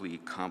productively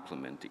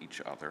complement each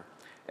other.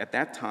 At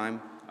that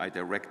time, I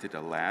directed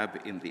a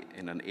lab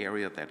in an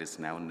area that is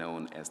now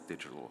known as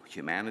digital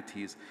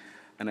humanities,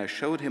 and I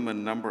showed him a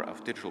number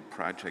of digital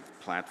project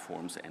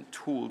platforms and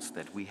tools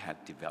that we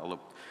had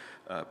developed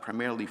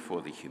primarily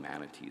for the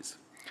humanities.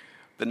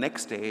 The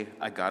next day,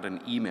 I got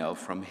an email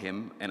from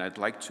him, and I'd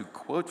like to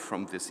quote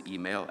from this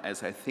email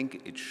as I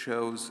think it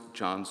shows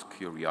John's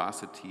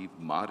curiosity,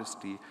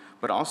 modesty,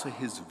 but also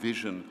his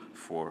vision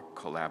for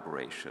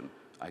collaboration.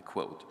 I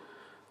quote,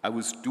 "I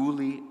was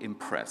duly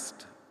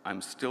impressed.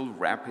 I'm still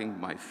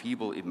wrapping my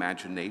feeble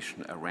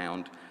imagination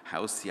around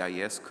how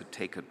CIS could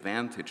take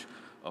advantage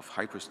of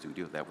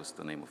HyperStudio," that was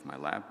the name of my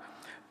lab,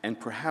 "and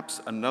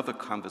perhaps another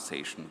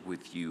conversation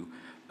with you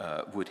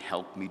would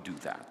help me do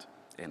that,"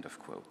 end of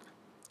quote.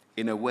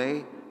 In a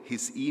way,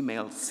 his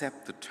email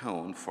set the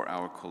tone for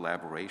our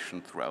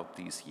collaboration throughout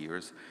these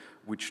years,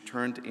 which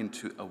turned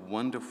into a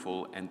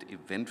wonderful and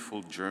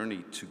eventful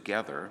journey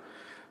together,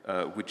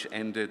 which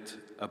ended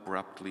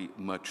abruptly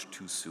much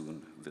too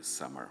soon this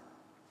summer.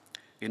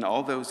 In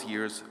all those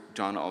years,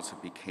 John also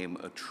became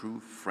a true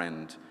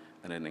friend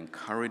and an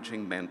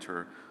encouraging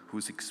mentor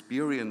whose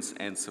experience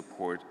and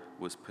support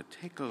was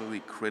particularly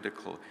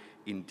critical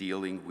in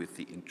dealing with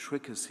the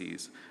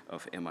intricacies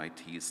of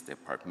MIT's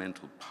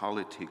departmental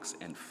politics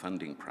and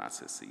funding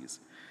processes.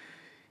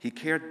 He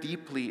cared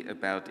deeply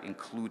about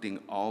including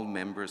all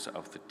members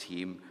of the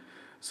team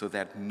so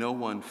that no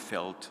one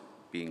felt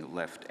being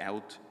left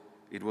out.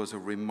 It was a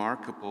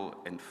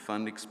remarkable and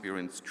fun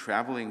experience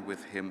traveling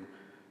with him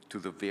to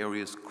the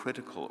various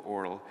critical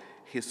oral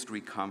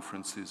history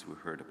conferences. We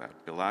heard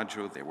about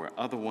Bellagio, there were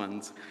other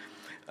ones.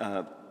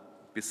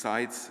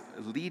 Besides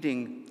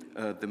leading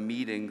the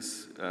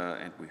meetings,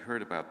 and we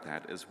heard about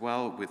that as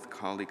well with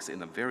colleagues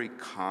in a very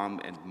calm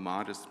and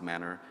modest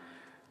manner,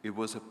 it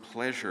was a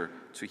pleasure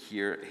to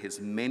hear his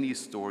many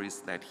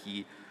stories that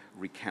he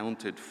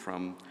recounted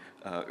from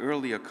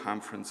earlier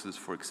conferences,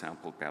 for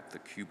example, about the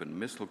Cuban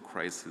Missile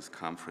Crisis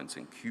conference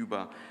in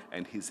Cuba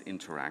and his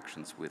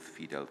interactions with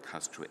Fidel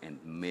Castro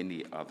and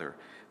many other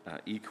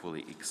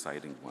equally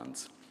exciting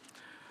ones.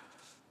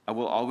 I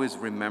will always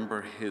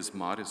remember his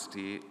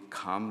modesty,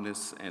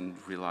 calmness, and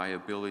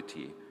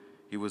reliability.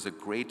 He was a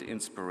great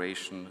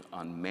inspiration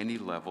on many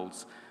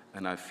levels,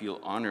 and I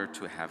feel honored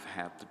to have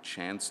had the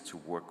chance to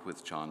work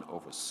with John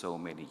over so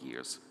many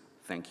years.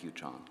 Thank you,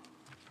 John.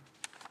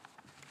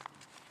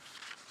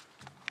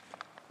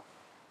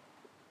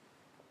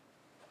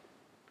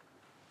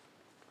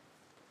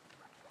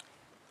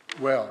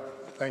 Well,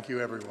 thank you,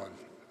 everyone,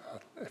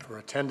 for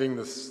attending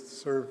this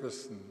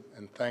service,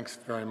 and thanks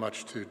very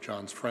much to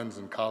John's friends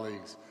and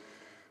colleagues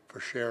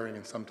for sharing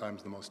in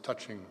sometimes the most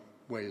touching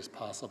ways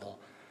possible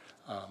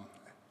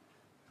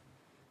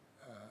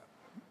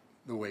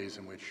the ways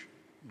in which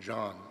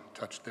John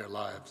touched their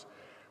lives.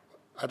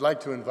 I'd like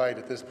to invite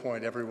at this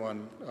point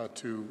everyone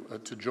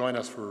to join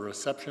us for a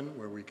reception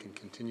where we can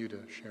continue to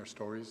share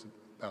stories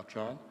about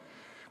John.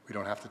 We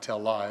don't have to tell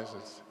lies.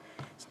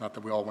 It's not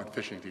that we all went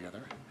fishing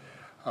together.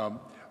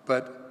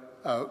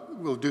 But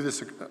we'll do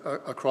this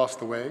across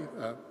the way,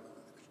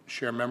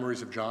 share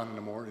memories of John in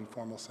a more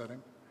informal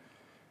setting.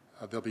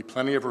 There'll be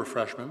plenty of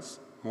refreshments,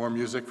 more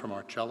music from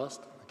our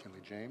cellist, McKinley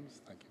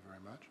James, thank you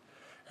very much,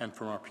 and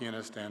from our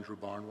pianist, Andrew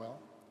Barnwell,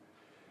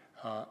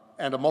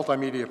 and a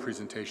multimedia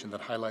presentation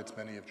that highlights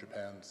many of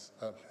Japan's.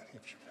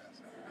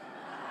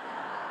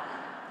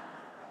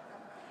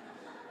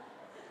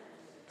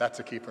 That's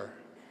a keeper.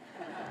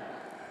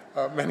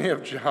 Many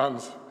of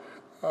John's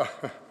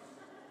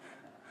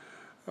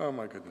oh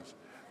my goodness,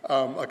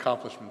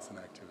 accomplishments and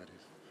activities.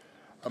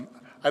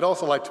 I'd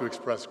also like to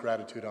express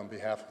gratitude on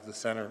behalf of the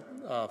Center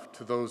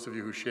to those of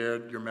you who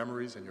shared your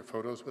memories and your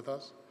photos with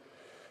us.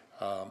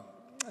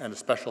 And a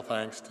special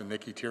thanks to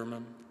Nikki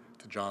Tirman,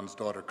 to John's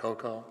daughter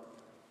Coco,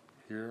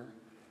 here,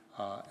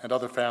 and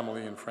other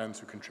family and friends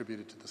who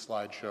contributed to the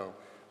slideshow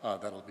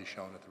that'll be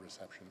shown at the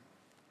reception.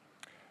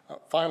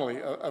 Finally,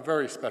 a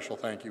very special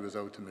thank you is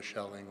owed to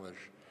Michelle English.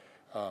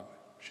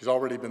 She's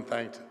already been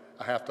thanked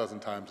a half dozen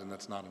times, and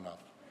that's not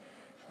enough.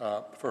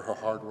 For her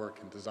hard work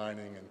in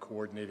designing and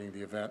coordinating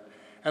the event,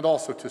 and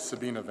also to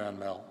Sabina Van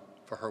Mel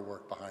for her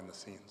work behind the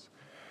scenes.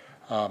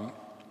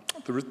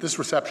 This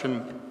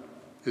reception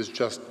is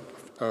just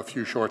a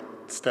few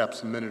short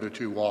steps, a minute or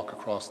two walk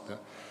across the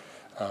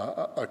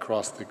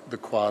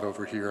quad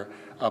over here,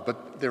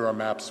 but there are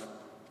maps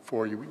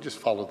for you. We just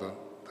follow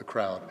the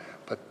crowd,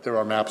 but there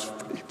are maps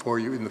for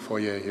you in the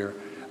foyer here,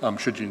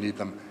 should you need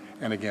them.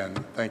 And again,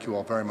 thank you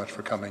all very much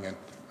for coming, and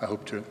I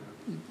hope to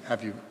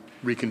have you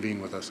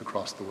reconvene with us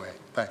across the way.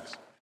 Thanks.